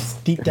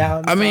racist deep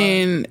down. I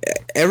mean,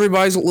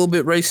 everybody's a little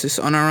bit racist,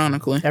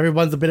 unironically.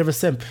 Everyone's a bit of a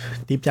simp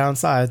deep down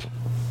inside.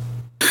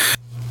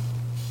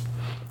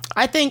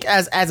 I think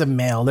as a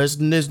male, there's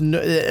no,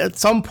 at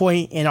some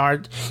point in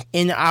our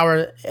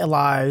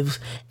lives,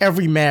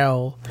 every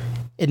male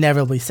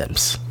inevitably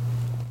simps.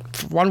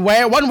 One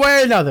way or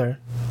another,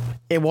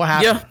 it will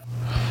happen. Yeah.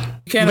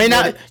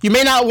 You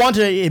may not want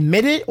to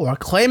admit it or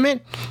claim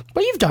it,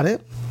 but you've done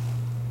it.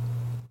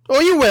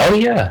 Or you will. Oh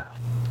yeah.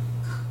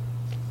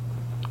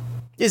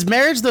 Is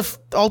marriage the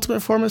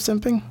ultimate form of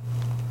simping?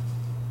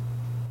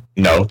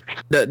 No.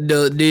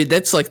 Dude,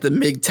 that's like the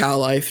MGTOW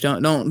life.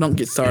 Don't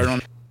get started on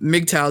it.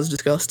 MGTOW is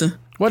disgusting.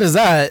 What is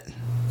that?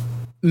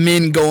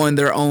 Men going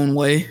their own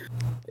way.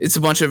 It's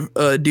a bunch of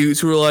dudes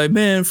who are like,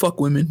 man,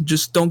 fuck women.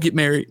 Just don't get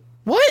married.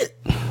 What?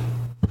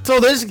 So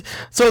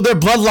their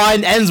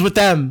bloodline ends with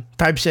them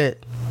type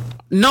shit.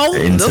 No,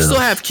 they'll still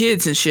have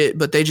kids and shit,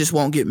 but they just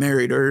won't get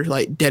married or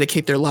like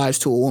dedicate their lives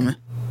to a woman.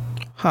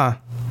 Huh.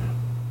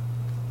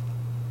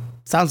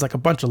 Sounds like a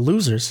bunch of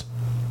losers.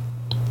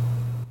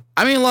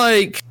 I mean,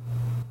 like,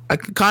 I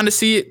can kind of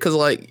see it because,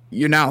 like,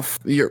 you're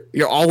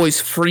always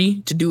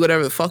free to do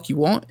whatever the fuck you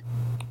want.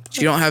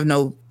 You don't have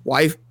no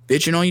wife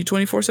bitching on you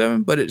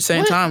 24/7. But at the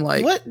same time,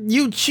 like, what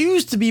you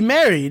choose to be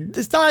married.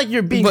 It's not like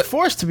you're being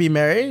forced to be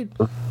married.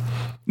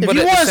 If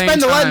you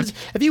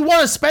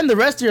want to spend the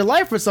rest of your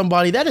life with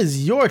somebody, that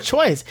is your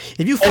choice.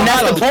 And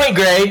that's the point,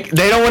 Greg.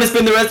 They don't want to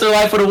spend the rest of their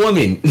life with a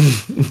woman.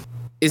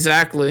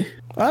 Exactly.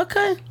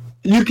 Okay.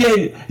 You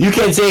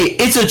can say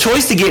it's a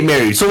choice to get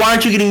married. So why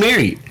aren't you getting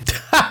married?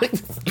 I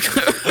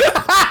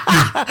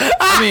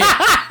mean,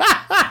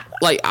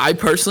 like, I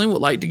personally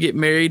would like to get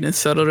married and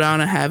settle down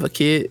and have a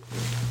kid.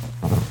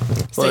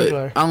 But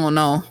I don't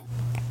know.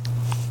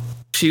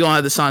 She gonna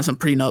have to sign some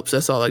prenups.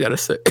 That's all I gotta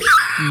say.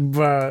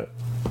 But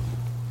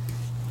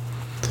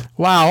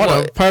wow, what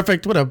a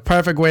perfect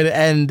way to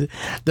end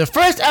the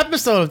first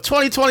episode of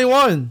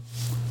 2021.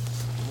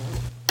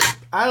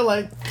 I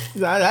like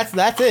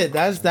that's it.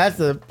 That's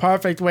the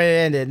perfect way to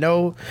end it.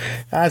 No,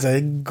 that's a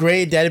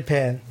great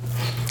deadpan.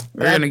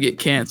 We're gonna get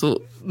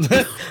canceled.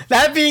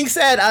 That being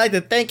said, I'd like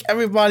to thank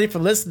everybody for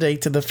listening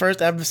to the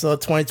first episode of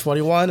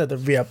 2021 of the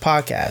Re-Up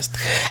Podcast.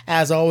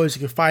 As always, you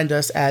can find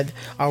us at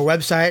our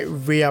website,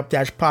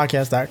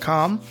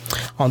 reup-podcast.com,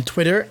 on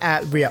Twitter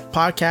at Re-Up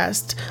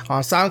Podcast,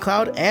 on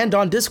SoundCloud, and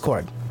on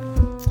Discord.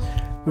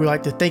 We would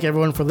like to thank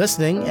everyone for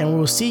listening, and we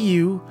will see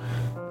you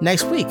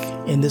next week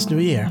in this new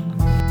year.